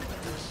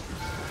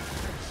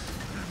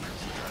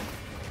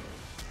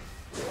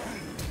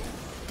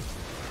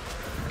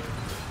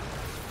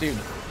 Dude.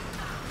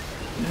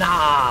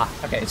 Nah.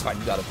 Okay, it's fine.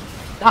 You got it.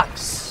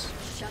 Nice.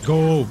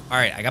 Go. All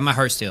right, I got my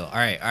heart steal. All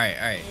right.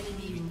 I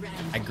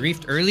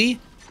griefed early,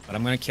 but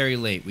I'm going to carry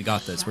late. We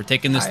got this. We're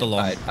taking this the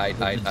long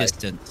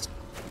distance.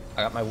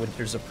 I got my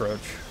Winter's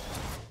approach.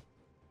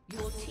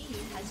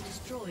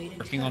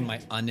 Working on my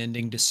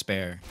unending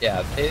despair.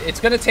 Yeah, it's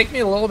going to take me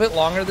a little bit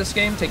longer this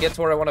game to get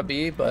to where I want to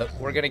be, but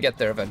we're going to get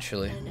there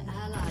eventually.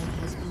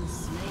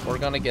 We're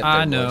going to get there.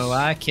 I know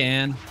I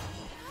can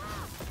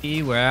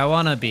be where I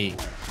want to be.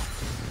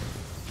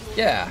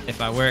 Yeah.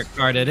 If I work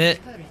hard at it,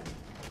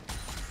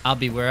 I'll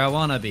be where I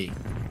wanna be.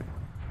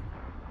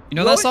 You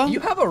know that always, song? You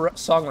have a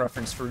song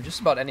reference for just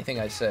about anything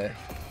I say.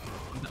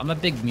 I'm a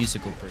big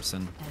musical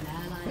person.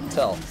 I can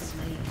tell.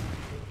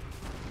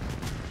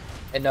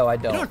 And no, I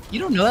don't. You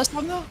don't know that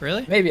song though?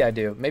 Really? Maybe I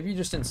do. Maybe you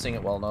just didn't sing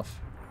it well enough.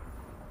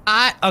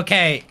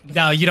 Okay.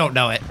 No, you don't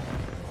know it.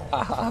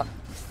 Oh,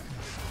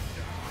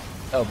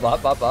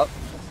 bop, bop, bop.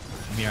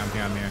 I'm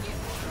here.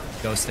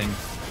 Ghosting.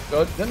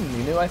 Go,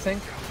 Nunu, I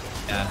think.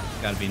 Yeah,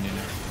 gotta be Nunu.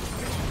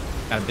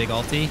 Got a big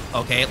ulti.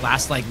 Okay, it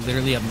lasts like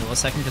literally a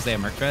millisecond because they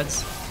have Merc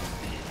Treads.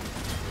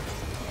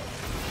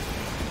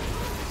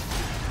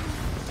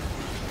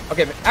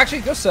 Okay, but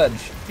actually, go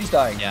Sedge. He's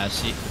dying. Yeah,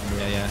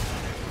 yeah.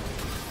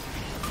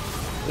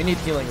 We need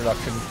healing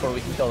reduction before we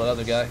can kill that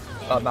other guy.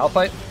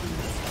 Malphite.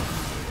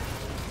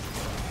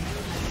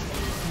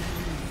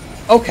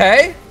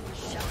 Okay.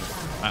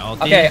 My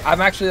ulti. Okay, I'm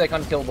actually like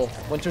unkillable.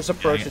 Winter's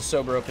approach is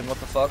so broken. What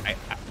the fuck?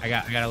 I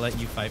gotta let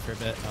you fight for a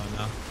bit. Oh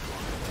no.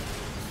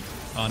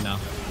 Oh no.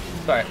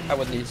 Sorry, I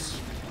win these.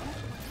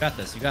 You got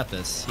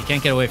this. He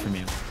can't get away from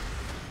you.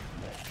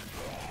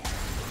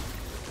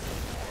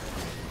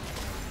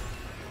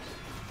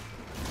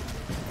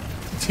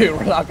 Dude,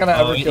 we're not gonna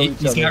ever kill each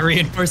other. He's got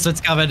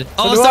reinforcements coming.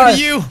 Oh, do so I.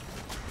 do you!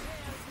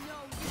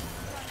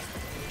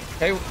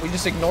 Okay, we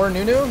just ignore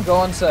Nunu and go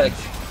on Sedge.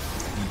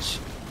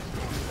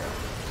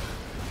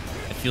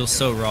 It feels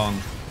so wrong.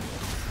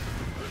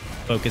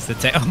 Focus the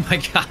tank. Oh my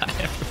god,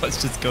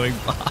 everyone's just going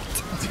bot.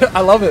 I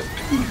love it.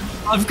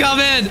 I'm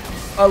coming!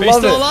 I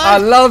love it. I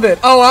love it.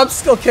 Oh, I'm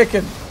still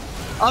kicking.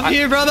 I'm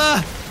here,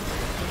 brother!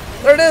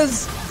 There it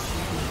is.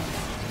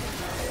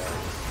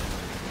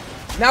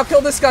 Now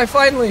kill this guy,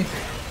 finally.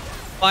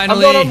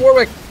 Finally. I'm going on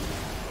Warwick.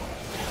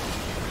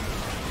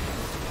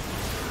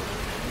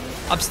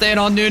 I'm staying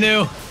on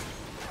Nunu.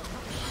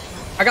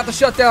 I got the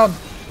shutdown.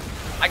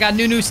 I got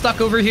Nunu stuck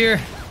over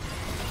here.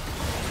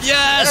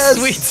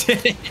 Yes, we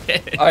did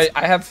it.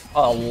 I have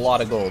a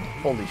lot of gold.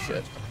 Holy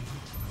shit.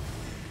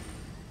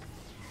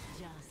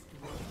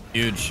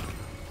 Huge.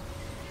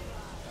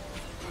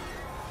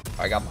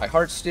 I got my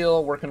heart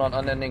steel, working on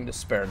unending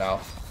despair now.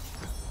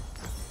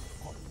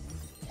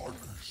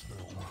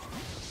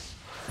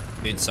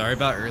 Dude, sorry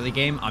about early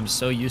game. I'm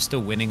so used to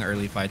winning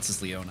early fights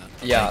as Leona.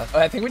 Yeah,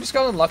 I think we just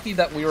got unlucky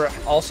that we were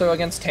also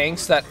against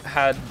tanks that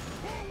had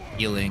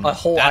Healing. a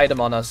whole item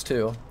on us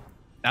too.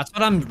 That's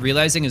what I'm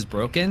realizing is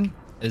broken,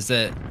 is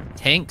that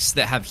tanks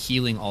that have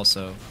healing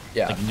also.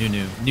 Yeah. Like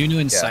Nunu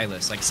and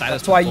Silas. Like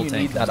Silas. That's why full you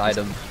tank need that is-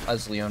 item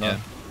as Leona. Yeah.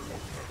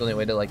 The only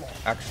way to like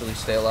actually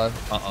stay alive.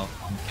 Uh-oh.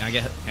 Can I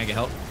get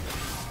help?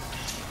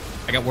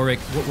 I got Warwick.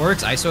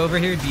 Warwick's ISO over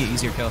here would be an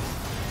easier kill.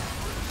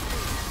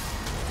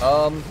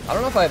 I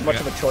don't know if I have much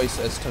of a choice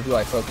as to who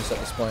I focus at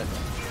this point.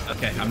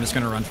 Okay, I'm just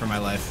gonna run for my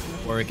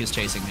life. Warwick is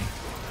chasing me.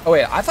 Oh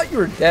wait, I thought you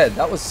were dead.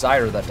 That was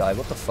Zyra that died.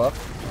 What the fuck?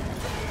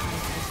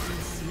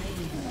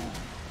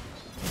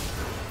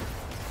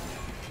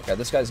 Okay,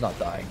 this guy's not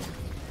dying.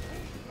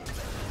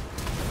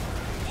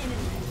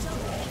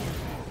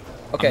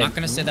 Okay. I'm not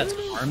gonna say that's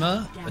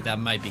karma, but that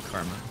might be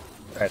karma.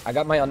 Alright, I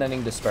got my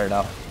unending despair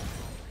now.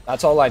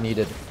 That's all I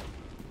needed.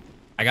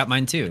 I got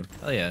mine too.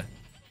 Hell yeah.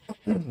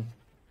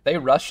 They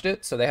rushed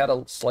it, so they had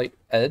a slight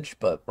edge,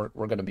 but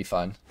we're gonna be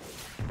fine.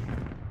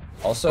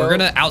 Also, We're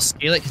gonna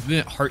outscale it because we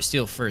went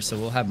Heartsteel first, so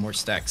we'll have more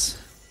stacks.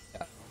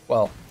 yeah,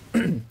 well,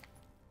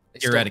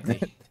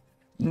 Theoretically.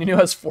 Nunu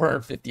has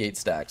 458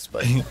 stacks,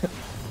 but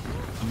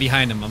I'm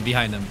behind him.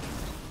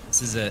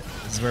 This is it.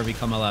 This is where we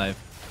come alive.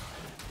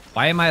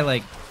 Why am I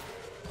like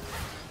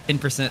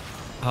 10%?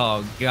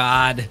 Oh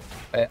god.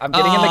 I'm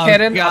getting in the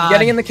cannon. God. I'm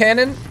getting in the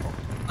cannon.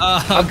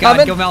 Oh I'm god,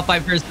 coming. go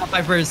Malphite first.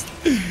 Malphite first.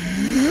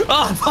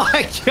 Oh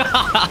my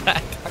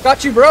god. I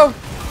got you, bro.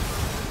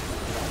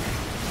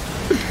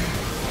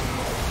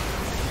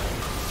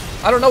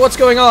 I don't know what's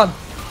going on.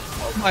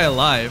 How am I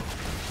alive?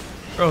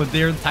 Bro,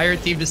 their entire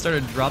team just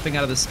started dropping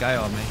out of the sky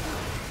on me.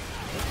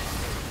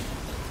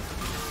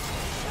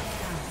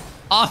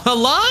 I'm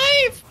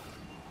alive?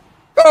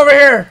 Go over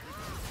here.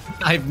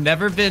 I've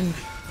never been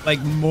like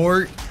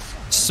more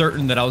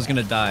certain that I was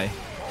gonna die.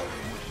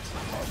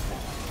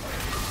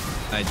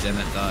 I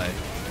didn't die.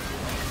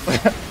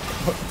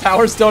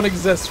 Towers don't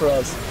exist for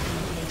us.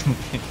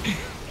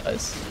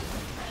 Nice.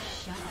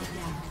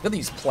 Look at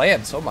these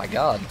plants. Oh my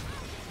god.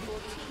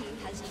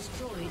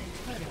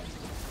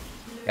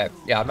 Okay,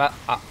 yeah, I'm at,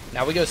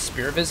 now we go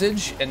Spear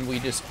Visage, and we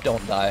just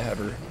don't die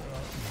ever.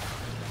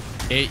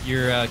 Hey,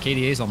 your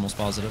KDA is almost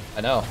positive.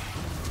 I know.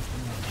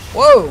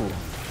 Whoa!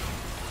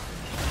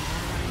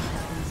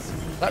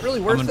 That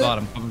really worth I'm it?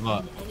 bottom. I'm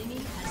bot.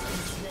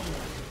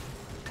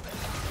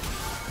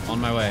 On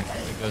my way.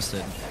 I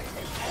ghosted.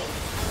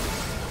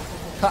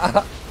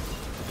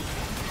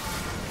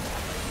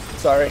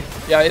 Sorry.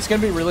 Yeah, it's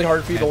gonna be really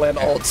hard for you to land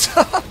ults.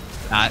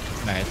 Alright,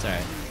 it's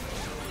alright.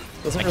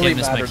 Doesn't I really can't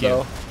miss my matter cue.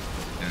 though.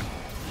 Yeah.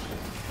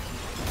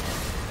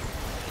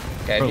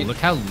 Okay, Bro, look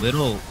how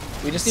little.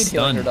 we just need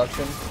stun. healing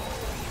reduction.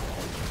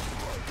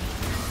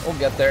 We'll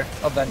get there.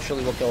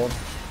 Eventually we'll kill him.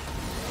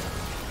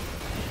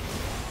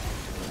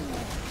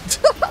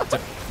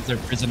 He's our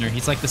prisoner.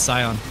 He's like the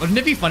Scion. Wouldn't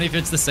it be funny if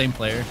it's the same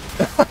player?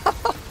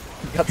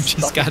 Got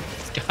Just got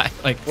this guy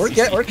like. We're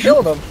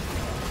killing him.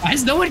 Why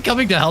is no one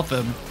coming to help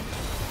him?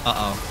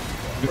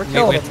 Uh-oh. We're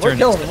killing him. We're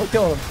killing him. We're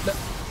killing him. No.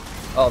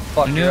 Oh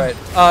fuck, you're right.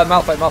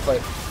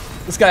 Malphite.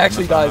 This guy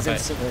actually dies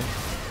instantly.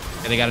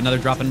 Yeah, they got another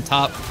drop in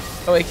top.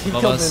 Oh wait, he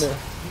killed Nunu.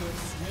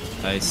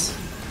 Nice.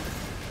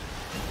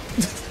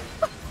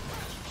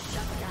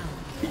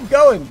 Keep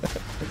going.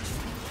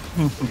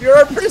 You're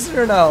our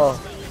prisoner now.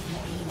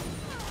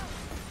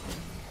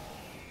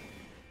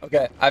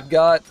 Okay, I've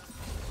got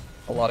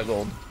a lot of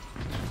gold.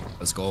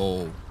 Let's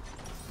go.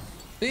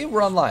 See,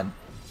 we're online.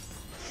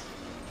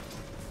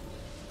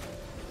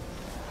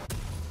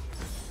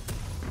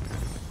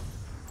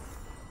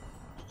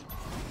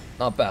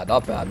 Not bad,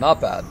 not bad, not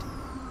bad.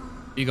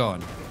 Where you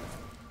going?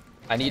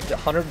 I need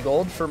 100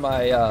 gold for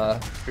my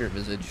Spirit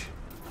Visage.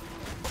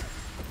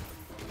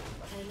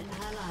 An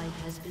ally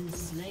has been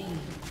slain.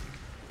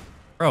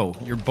 Bro,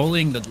 you're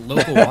bullying the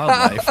local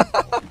wildlife.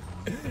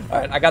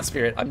 Alright, I got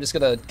Spirit. I'm just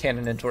gonna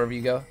cannon into wherever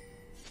you go.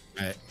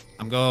 Alright,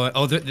 I'm going.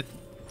 Oh,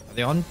 are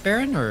they on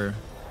Baron or?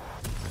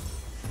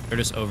 They're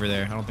just over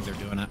there. I don't think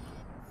they're doing it.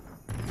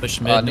 Push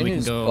mid and then we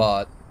can go.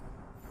 Bot.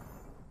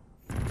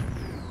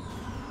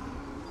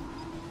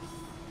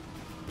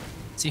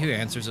 See who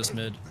answers this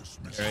mid.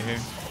 Right here.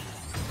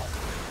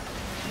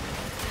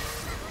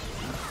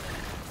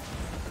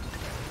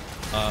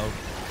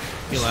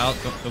 Heal out.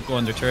 Don't go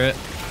under turret.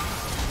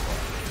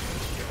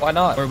 Why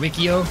not? Or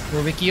Wikio.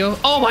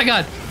 Oh my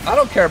god! I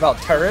don't care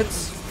about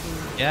turrets.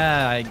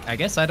 Yeah, I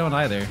guess I don't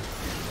either.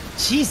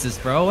 Jesus,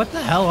 bro, what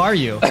the hell are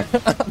you?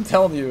 I'm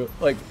telling you,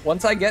 like,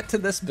 once I get to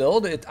this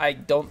build, I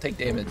don't take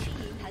damage.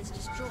 Has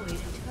destroyed a turret.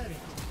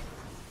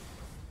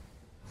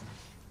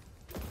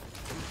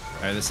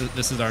 Alright,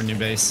 this is our new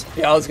base.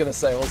 Yeah, I was gonna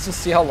say, let's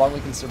just see how long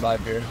we can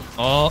survive here.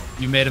 Oh,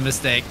 you made a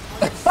mistake.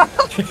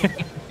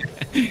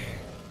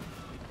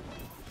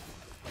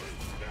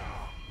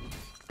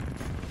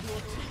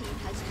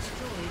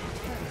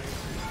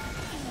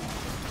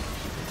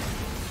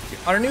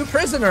 Our new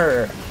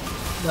prisoner!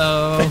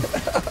 Hello.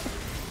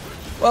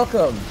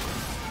 Welcome.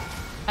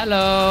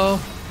 Hello.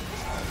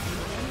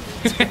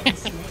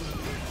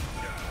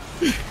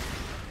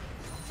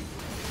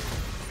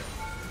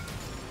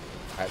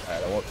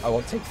 I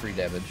won't take free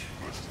damage.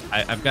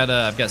 I've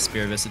got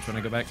Spirit Visage when I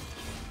go back.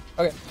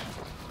 Okay.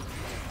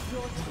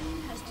 Your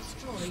team has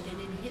destroyed an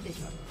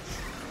inhibitor.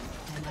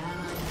 An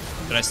ally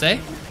has Did I stay?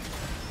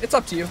 It's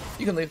up to you.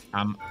 You can leave.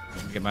 I'm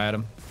gonna get my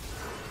item.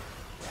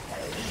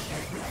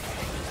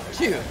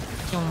 Cute.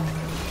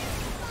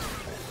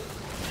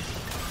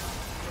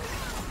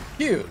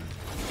 Cute.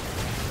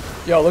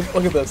 Yo, look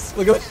at this.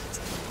 Look at this.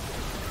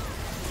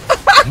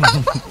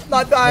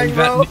 Not dying,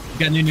 bro. You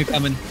got Nunu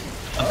coming.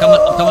 I'm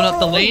coming up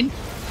the lane.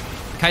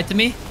 Kite to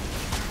me.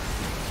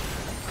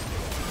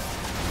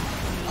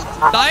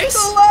 Nice.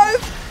 I'm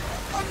alive.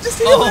 I'm just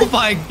healing. Oh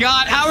my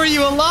god, how are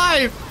you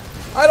alive?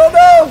 I don't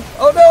know.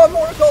 Oh no, I'm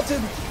more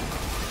occulted.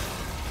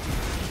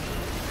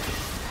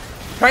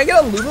 Try and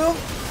get on Lulu.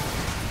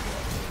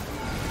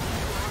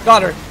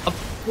 Got her.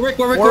 Work.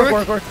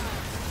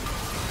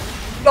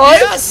 Nice.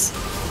 Yes.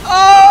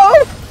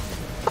 Oh.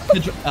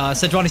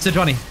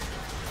 Sejuani.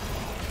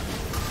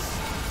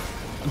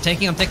 I'm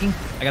tanking. I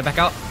gotta back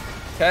out.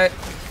 Okay.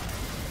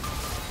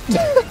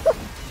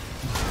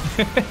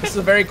 This is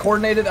a very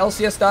coordinated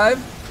LCS dive.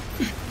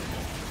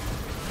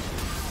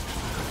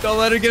 Don't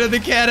let her get in the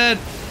cannon.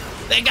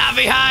 They got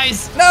me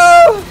highs.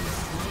 No.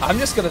 I'm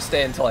just gonna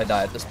stay until I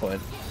die at this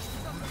point.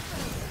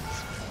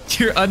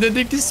 Your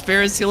unending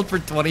despair is healed for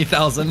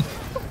 20,000.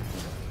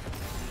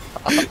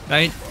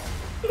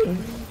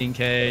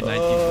 19K,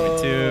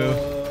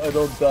 19.2. I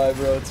don't die,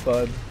 bro. It's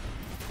fine.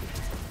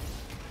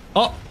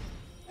 Oh,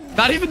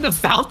 not even the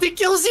Falcon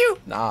kills you?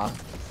 Nah.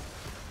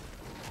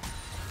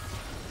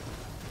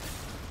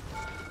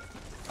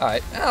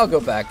 Alright, I'll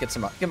go back, get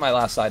my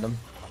last item.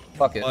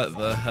 Fuck it. What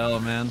the hell,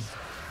 man?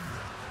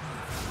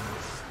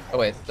 Oh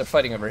wait, they're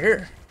fighting over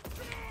here.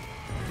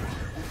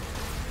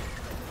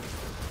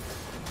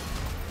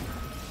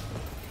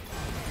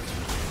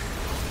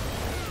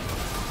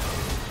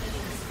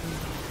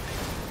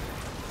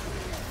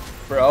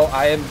 Bro,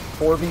 I am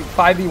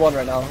 5v1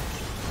 right now.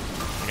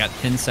 I got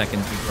 10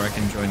 seconds before I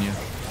can join you.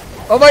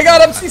 Oh my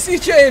god, I'm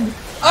CC chained!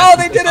 Oh,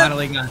 they did it!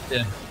 Finally got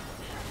you.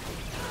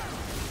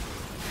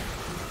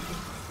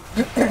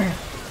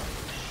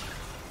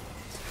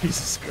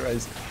 Jesus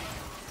Christ.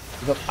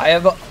 I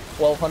have a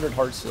 1200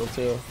 heart still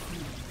too.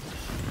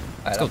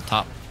 Let's go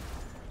top.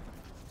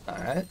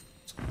 Alright.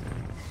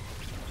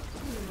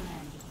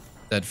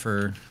 Dead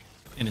for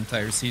an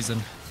entire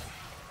season.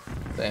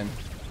 Same.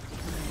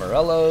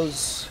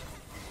 Morello's.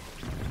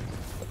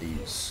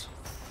 These.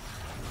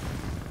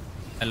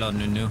 Hello,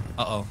 Nunu.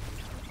 Uh-oh.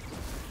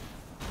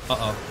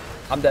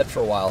 I'm dead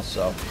for a while,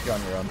 so you're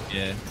on your own.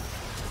 Yeah.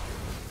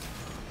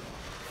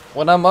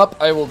 When I'm up,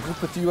 I will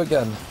group with you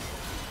again.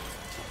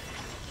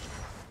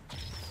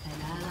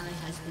 An ally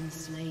has been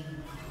slain.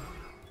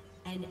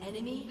 An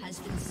enemy has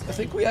been slain. I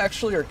think we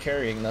actually are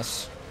carrying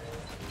this.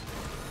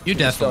 You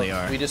definitely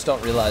are. We just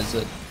don't realize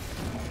it.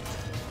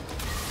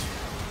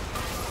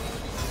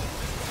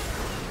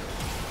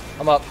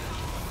 I'm up.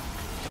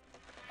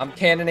 I'm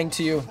cannoning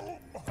to you.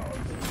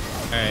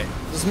 Alright.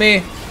 This is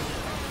me.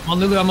 I'm on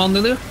Lulu, I'm on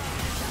Lulu.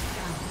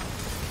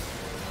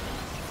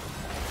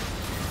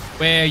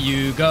 Where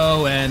you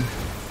going?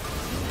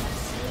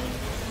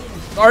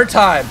 Our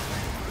time.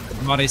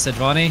 Ronnie said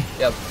Ronnie.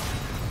 Yep.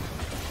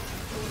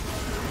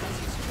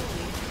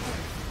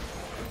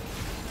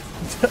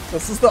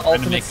 This is the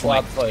ultimate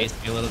slap fight.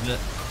 A little bit.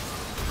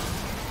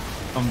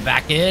 Come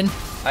back in.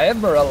 I have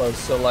Morellos,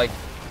 so like,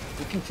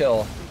 we can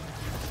kill.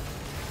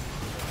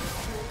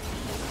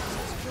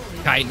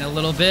 Kiting a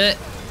little bit.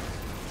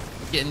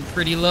 Getting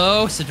pretty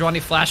low.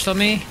 Sidrani flashed on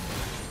me.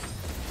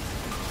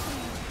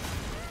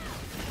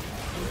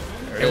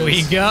 Here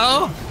we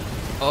go.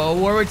 Oh,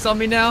 Warwick's on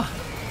me now.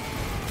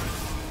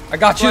 I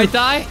got you. Do I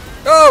die?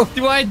 Oh!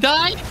 Do I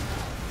die?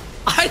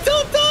 I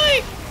don't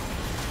die!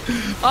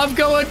 I'm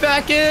going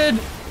back in.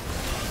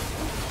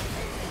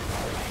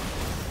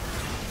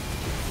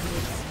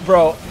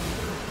 Bro.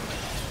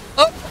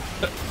 Oh!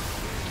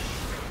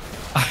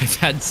 I've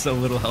had so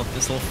little health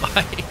this whole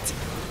fight.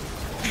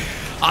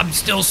 I'm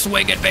still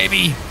swinging,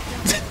 baby.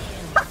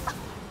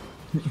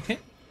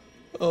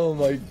 Oh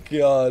my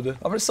god. I'm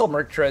gonna sell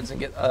Merc Treads and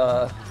get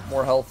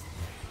more health.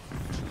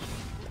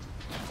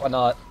 Why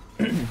not?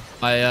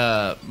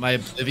 My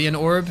Oblivion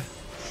Orb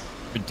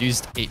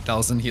reduced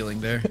 8,000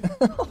 healing there.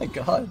 Oh my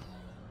god.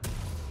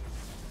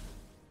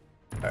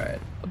 Alright.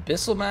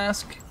 Abyssal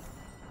Mask.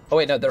 Oh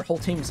wait, no, their whole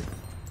team's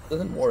other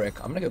than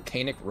Warwick. I'm gonna go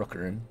Kanik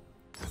Rookern.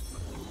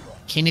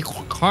 Kanik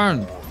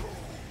Karn.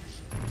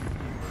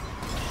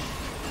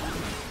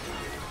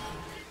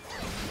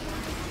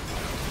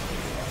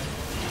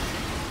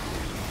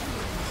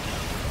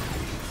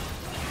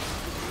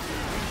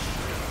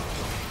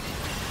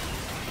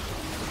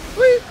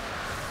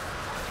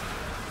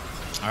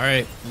 All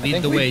right,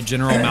 lead the way,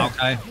 General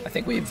Maokai. I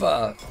think we've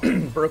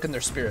broken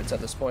their spirits at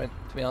this point,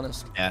 to be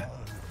honest. Yeah.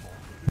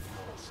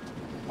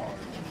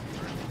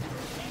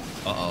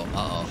 Uh-oh,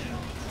 uh-oh.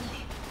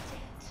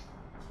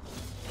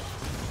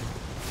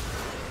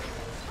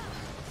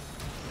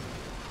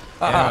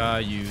 Where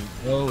are you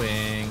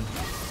going?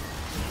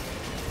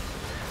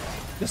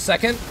 The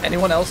second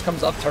anyone else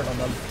comes up, turn on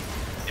them.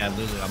 Yeah,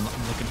 Lulu. I'm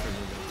looking for Lulu.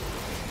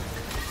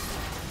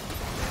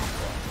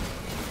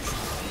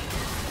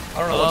 I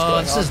don't know what's going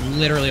on. This is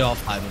literally all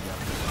 5 of them.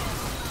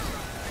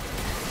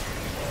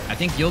 I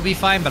think you'll be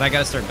fine, but I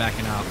gotta start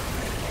backing out.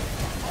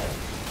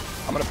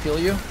 I'm gonna peel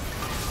you.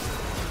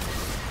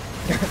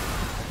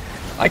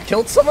 I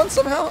killed someone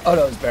somehow? Oh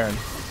no, it was Baron.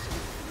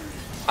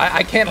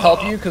 I can't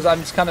help you because I'm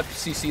just kind of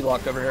CC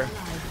locked over here.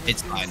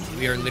 It's fine.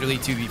 We are literally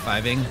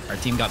 2v5ing. Our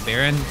team got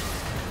Baron. I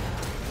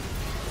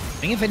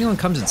think if anyone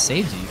comes and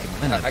saves you, you can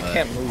win it. I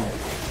can't move.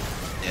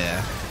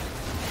 Yeah.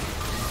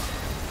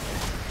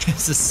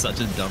 This is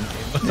such a dumb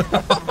game.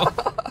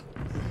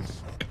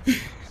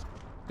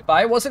 If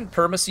I wasn't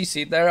perma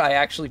CC'd there, I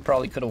actually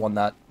probably could have won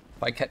that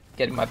if I kept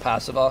getting my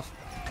passive off.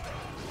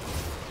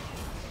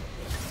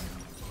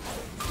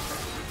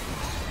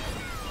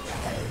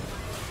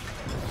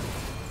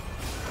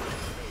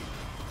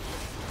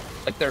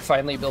 Like they're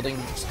finally building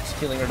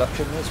healing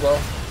reduction as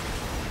well.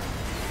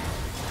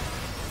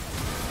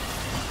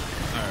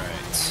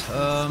 Alright,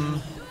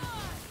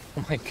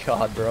 Oh my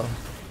god, bro.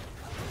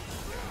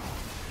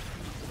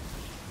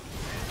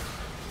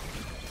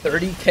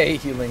 30k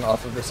healing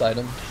off of this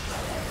item.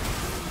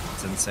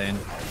 it's insane.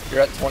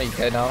 You're at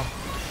 20k now.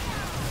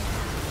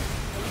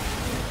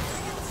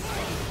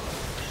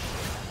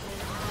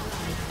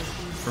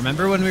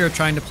 Remember when we were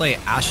trying to play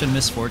Ashen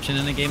Misfortune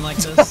in a game like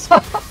this?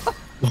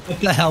 What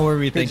the hell were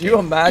we thinking? Could you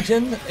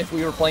imagine if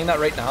we were playing that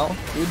right now?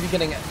 We would be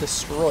getting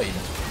destroyed.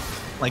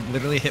 Like,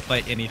 literally hit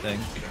by anything.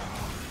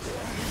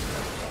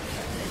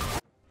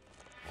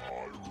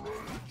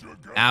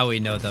 Now we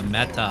know the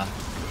meta.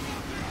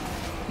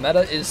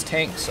 Meta is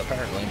tanks,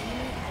 apparently.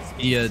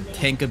 Be a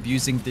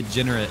tank-abusing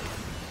degenerate.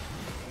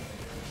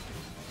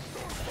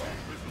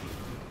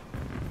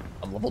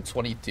 I'm level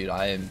 20, dude.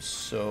 I am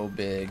so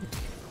big.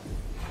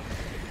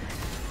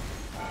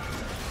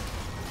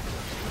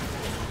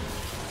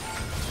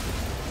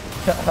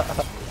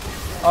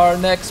 Our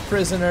next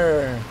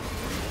prisoner.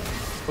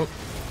 Oh.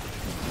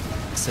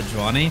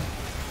 Sejuani.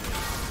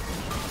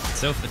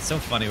 It's so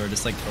funny. We're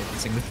just like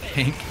focusing the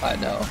tank. I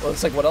know. Well,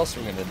 it's like, what else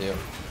are we gonna do?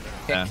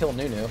 Can't kill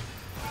Nunu.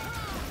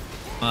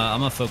 I'm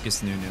gonna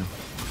focus Nunu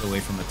away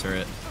from the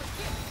turret.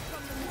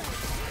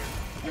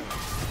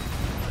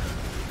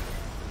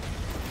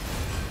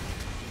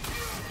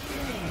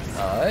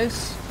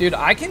 Nice, dude.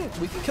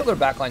 We can kill their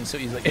backline so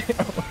easily.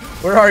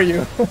 Where are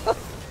you?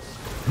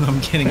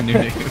 I'm getting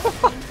Nunu.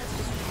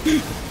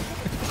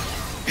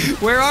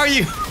 Where are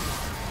you?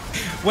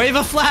 Wave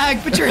a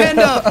flag. Put your hand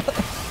up.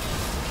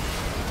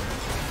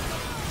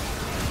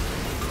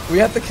 We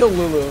have to kill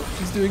Lulu.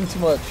 She's doing too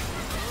much.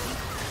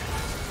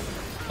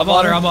 I'm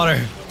on her. I'm on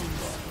her.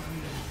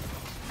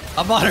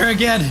 I'm on her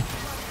again.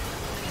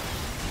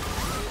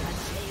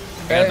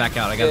 I gotta back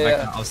out. I gotta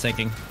back out. I was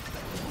thinking.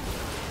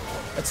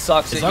 It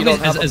sucks.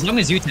 As long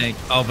as you tank.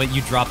 Oh, but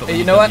you drop it. Hey,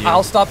 you know what?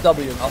 I'll stop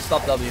W. I'll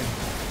stop W.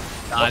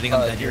 I think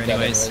I'm dead here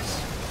anyways.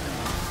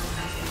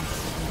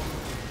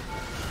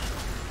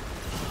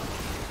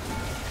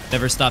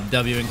 Never stop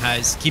Wing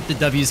highs. Keep the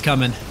W's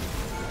coming.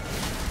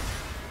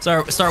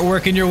 Start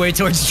working your way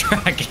towards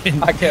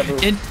dragon. I can't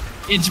move.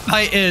 Inch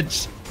by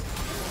inch.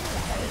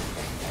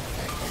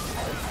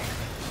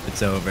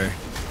 It's over.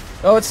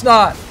 No, it's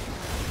not.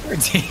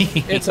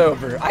 It's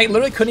over. I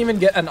literally couldn't even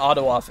get an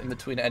auto off in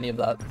between any of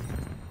that.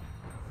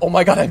 Oh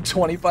my god, I have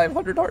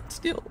 2,500 heart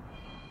steal.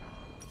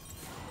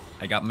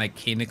 I got my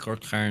mechanical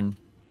turn.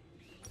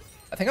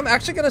 I think I'm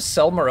actually gonna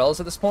sell Morels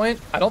at this point.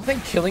 I don't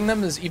think killing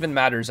them even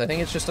matters. I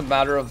think it's just a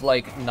matter of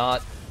like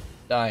not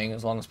dying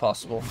as long as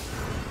possible.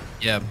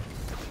 Yeah,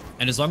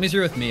 and as long as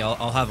you're with me,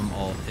 I'll have them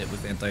all hit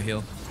with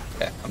anti-heal.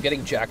 Okay, I'm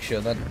getting jack show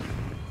then.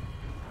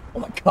 Oh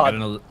my god. Got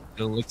an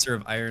elixir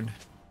of iron.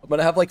 I'm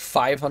gonna have like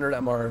 500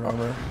 MR in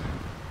armor.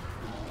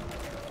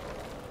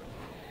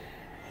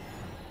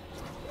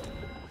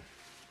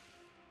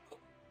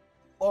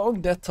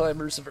 Long death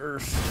timers of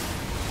Earth.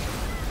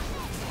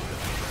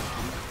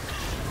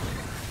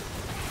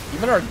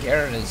 Even our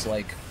Garen is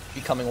like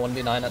becoming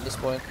 1v9 at this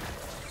point.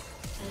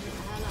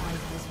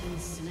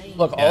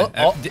 Look,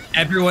 yeah,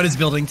 everyone is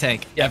building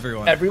tank. Yeah,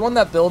 everyone. Everyone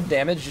that builds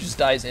damage just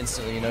dies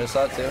instantly. You notice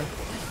that too?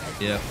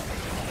 Yeah.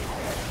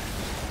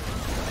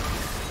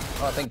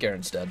 Oh, I think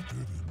Garen's dead.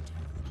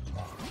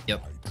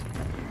 Yep.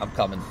 I'm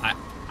coming.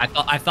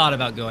 I thought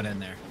about going in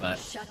there, but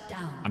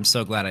I'm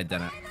so glad I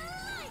didn't.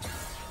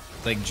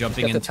 Like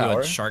jumping into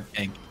a shark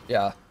tank.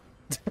 Yeah.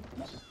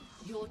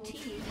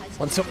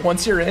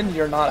 Once you're in,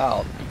 you're not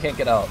out. You can't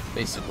get out,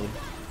 basically.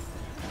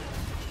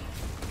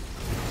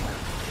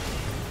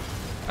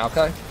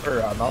 Maokai?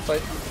 Or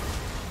Malphite?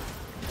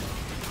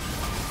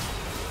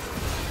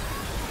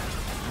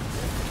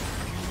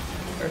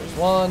 There's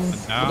one.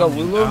 Down, We go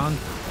Lulu. Down.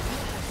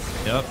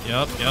 Yep.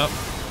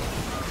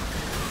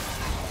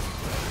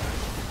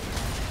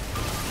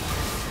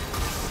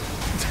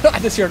 I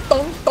just hear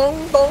dong,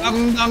 dong, dong.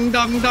 Dong, dong,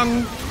 dong,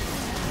 dong.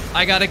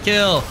 I got a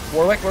kill.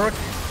 Warwick.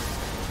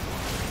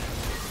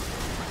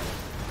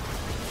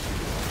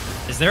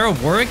 Is there a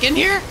Warwick in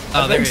here?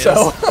 Oh, I there think he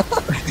so. is.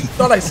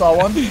 Thought I saw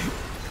one.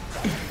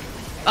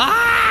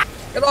 Ah!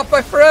 Get off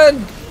my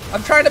friend!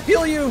 I'm trying to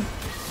peel you!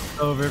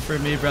 Over for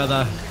me,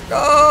 brother.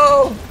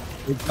 Go!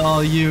 It's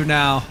all you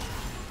now.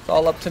 It's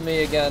all up to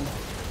me again.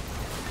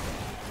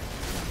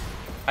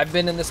 I've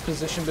been in this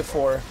position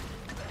before.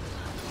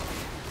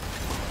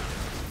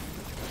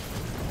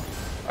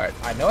 Alright,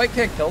 I know I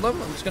can't kill them.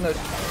 I'm just gonna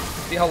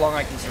see how long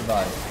I can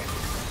survive.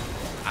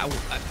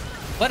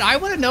 What I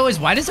want to know is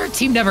why does our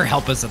team never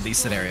help us in these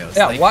scenarios?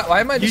 Yeah, like, why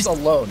am I just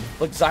alone?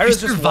 Like,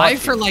 Zyra's just survive watching.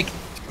 for like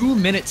 2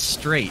 minutes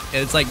straight.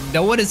 And it's like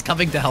no one is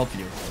coming to help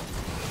you.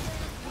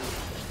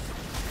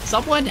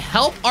 Someone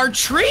help our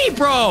tree,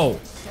 bro!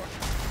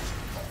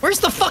 Where's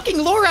the fucking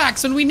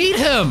Lorax when we need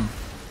him?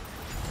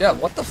 Yeah,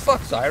 what the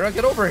fuck, Zyra?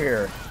 Get over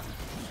here.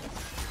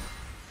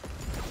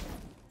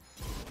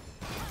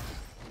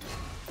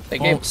 They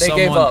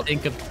gave up.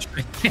 Think of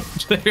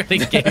literally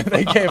gave up.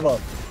 They gave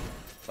up.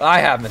 I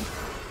haven't.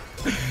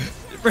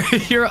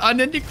 Your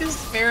unending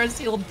despair has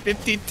healed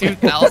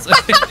 52,000.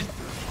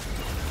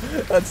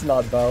 That's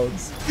not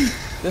bounds.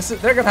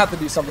 They're gonna have to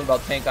do something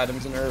about tank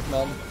items in Earth,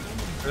 man.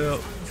 Yeah.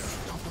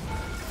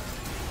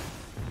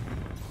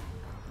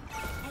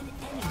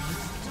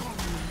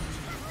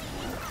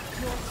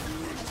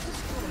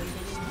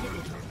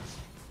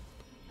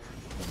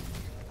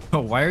 Oh,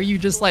 why are you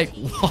just like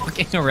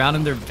walking around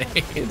in their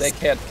base? They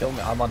can't kill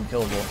me. I'm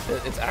unkillable.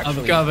 It's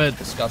actually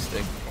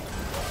disgusting.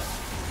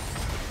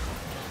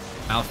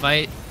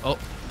 Malphite. Oh.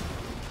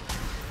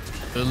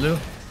 Lulu.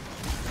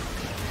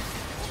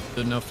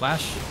 No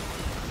flash.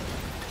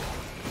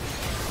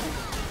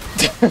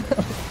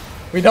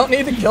 We don't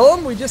need to kill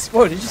him. We just.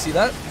 Whoa! Did you see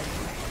that?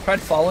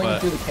 Tried following him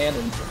through the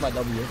cannon with my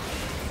W.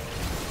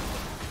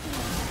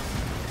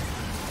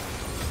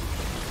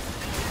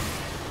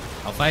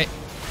 Malphite.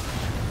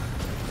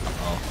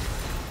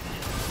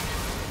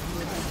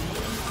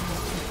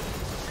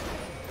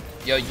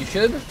 Yo, you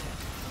should.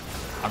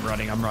 I'm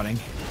running.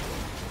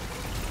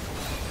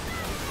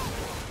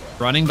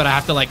 Running, but I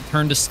have to like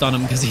turn to stun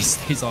him because he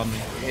stays on me.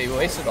 Yeah, you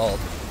wasted all.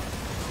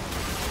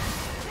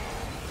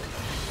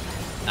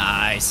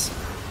 Nice.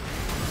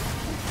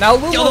 Now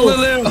Lulu. Kill the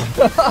Lulu.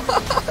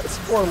 It's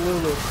poor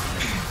Lulu.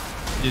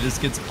 He just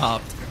gets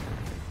popped.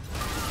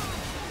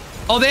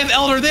 Oh, they have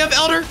Elder. They have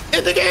Elder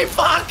in the game.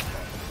 Fuck.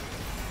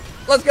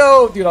 Let's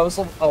go, dude. I was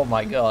so. Oh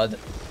my god.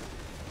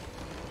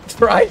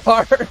 Try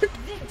hard.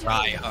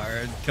 Try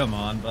hard. Come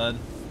on, bud.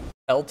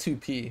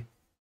 L2P.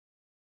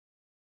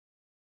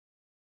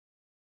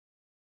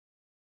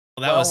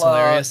 Well, that was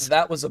hilarious.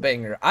 That was a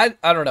banger. I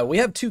don't know. We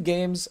have 2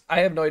 games. I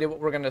have no idea what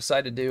we're going to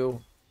decide to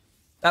do.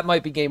 That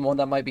might be game 1.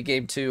 That might be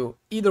game 2.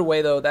 Either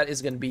way, though, that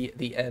is going to be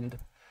the end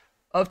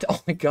of...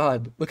 Oh, my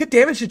God. Look at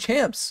damage to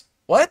champs.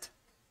 What?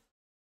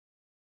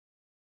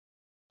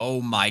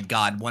 Oh, my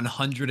God.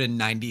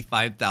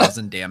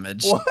 195,000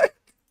 damage. What?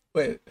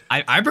 Wait.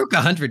 I broke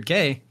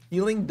 100K.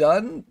 Healing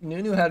done.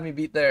 Nunu had me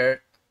beat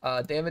there.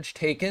 Damage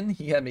taken.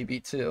 He had me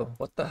beat too.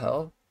 What the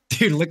hell?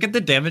 Dude, look at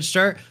the damage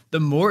chart. The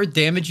more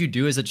damage you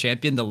do as a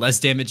champion, the less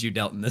damage you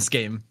dealt in this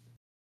game.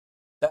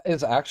 That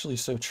is actually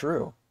so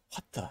true.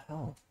 What the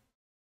hell?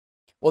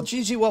 Well,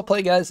 GG, well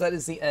played, guys. That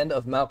is the end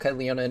of Maokai,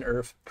 Leona, and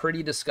Urf.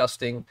 Pretty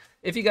disgusting.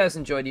 If you guys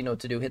enjoyed, you know what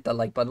to do. Hit that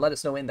like button. Let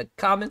us know in the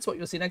comments what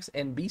you'll see next.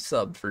 And be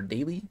subbed for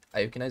daily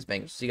Iokinized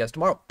bangers. See you guys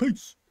tomorrow.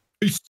 Peace. Peace.